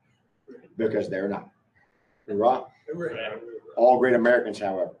Marine, because they're not. Right? All great Americans,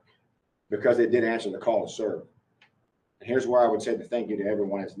 however, because they did answer the call to serve. And here's where I would say the thank you to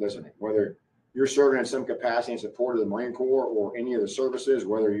everyone that's listening. Whether you're serving in some capacity in support of the Marine Corps or any of the services,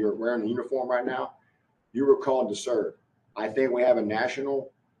 whether you're wearing the uniform right now, you were called to serve. I think we have a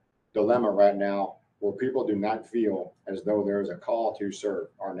national dilemma right now where people do not feel as though there is a call to serve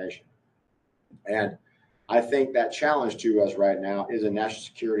our nation. And I think that challenge to us right now is a national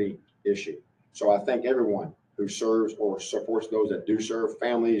security issue. So I thank everyone who serves or supports those that do serve,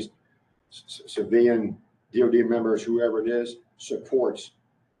 families, civilian, DOD members, whoever it is, supports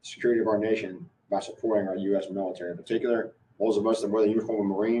the security of our nation by supporting our U.S. military. In particular, those of us that wear the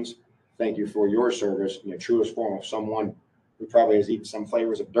uniform of Marines, thank you for your service in the truest form of someone who probably has eaten some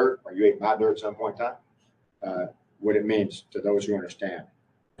flavors of dirt, or you ate my dirt at some point in time, what it means to those who understand.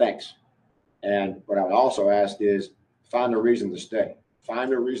 Thanks. And what I would also ask is find a reason to stay.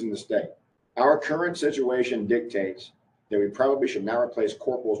 Find a reason to stay. Our current situation dictates that we probably should not replace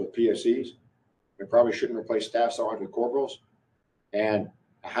corporals with PFCs. We probably shouldn't replace staff sergeants with corporals. And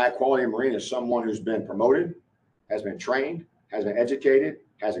a high quality Marine is someone who's been promoted, has been trained, has been educated,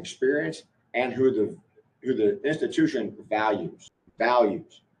 has experience, and who the institution values.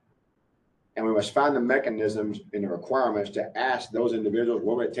 And we must find the mechanisms and the requirements to ask those individuals,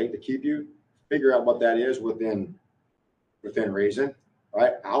 what would it take to keep you? Figure out what that is within reason,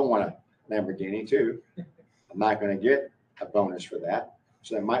 right? I want a Lamborghini too. I'm not going to get a bonus for that.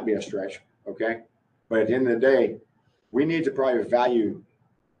 So that might be a stretch, okay? But at the end of the day, we need to probably value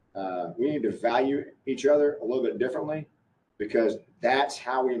each other a little bit differently, because that's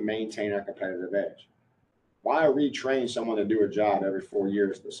how we maintain our competitive edge. Why retrain someone to do a job every 4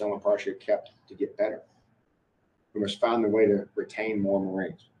 years that someone partially kept to get better? We must find a way to retain more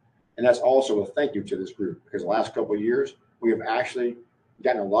Marines. And that's also a thank you to this group, because the last couple of years, we have actually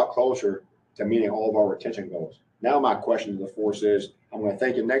gotten a lot closer to meeting all of our retention goals. Now my question to the force is, I'm going to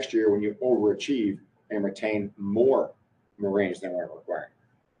thank you next year when you overachieve and retain more Marines than we're requiring.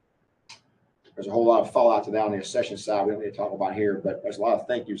 There's a whole lot of fallout to that on the accession side we don't need to talk about here, but there's a lot of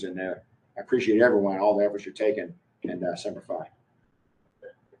thank yous in there. I appreciate everyone, all the efforts you're taking and Semper Fi.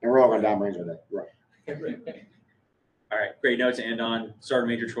 And we're all going down Marines with that, right? All right, great note to end on. Sergeant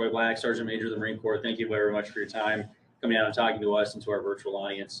Major Troy Black, Sergeant Major of the Marine Corps, thank you very much for your time coming out and talking to us and to our virtual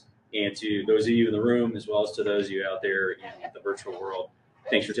audience. And to those of you in the room, as well as to those of you out there in the virtual world,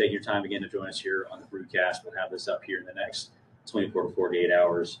 thanks for taking your time again to join us here on the broadcast. We'll have this up here in the next 24 to 48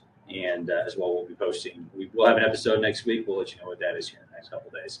 hours. And as well, we'll be posting. We'll have an episode next week. We'll let you know what that is here in the next couple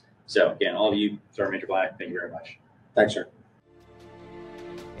of days. So again, all of you, Sergeant Major Black, thank you very much. Thanks, sir.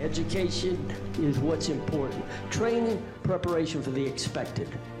 Education is what's important. Training, preparation for the expected.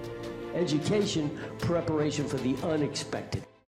 Education, preparation for the unexpected.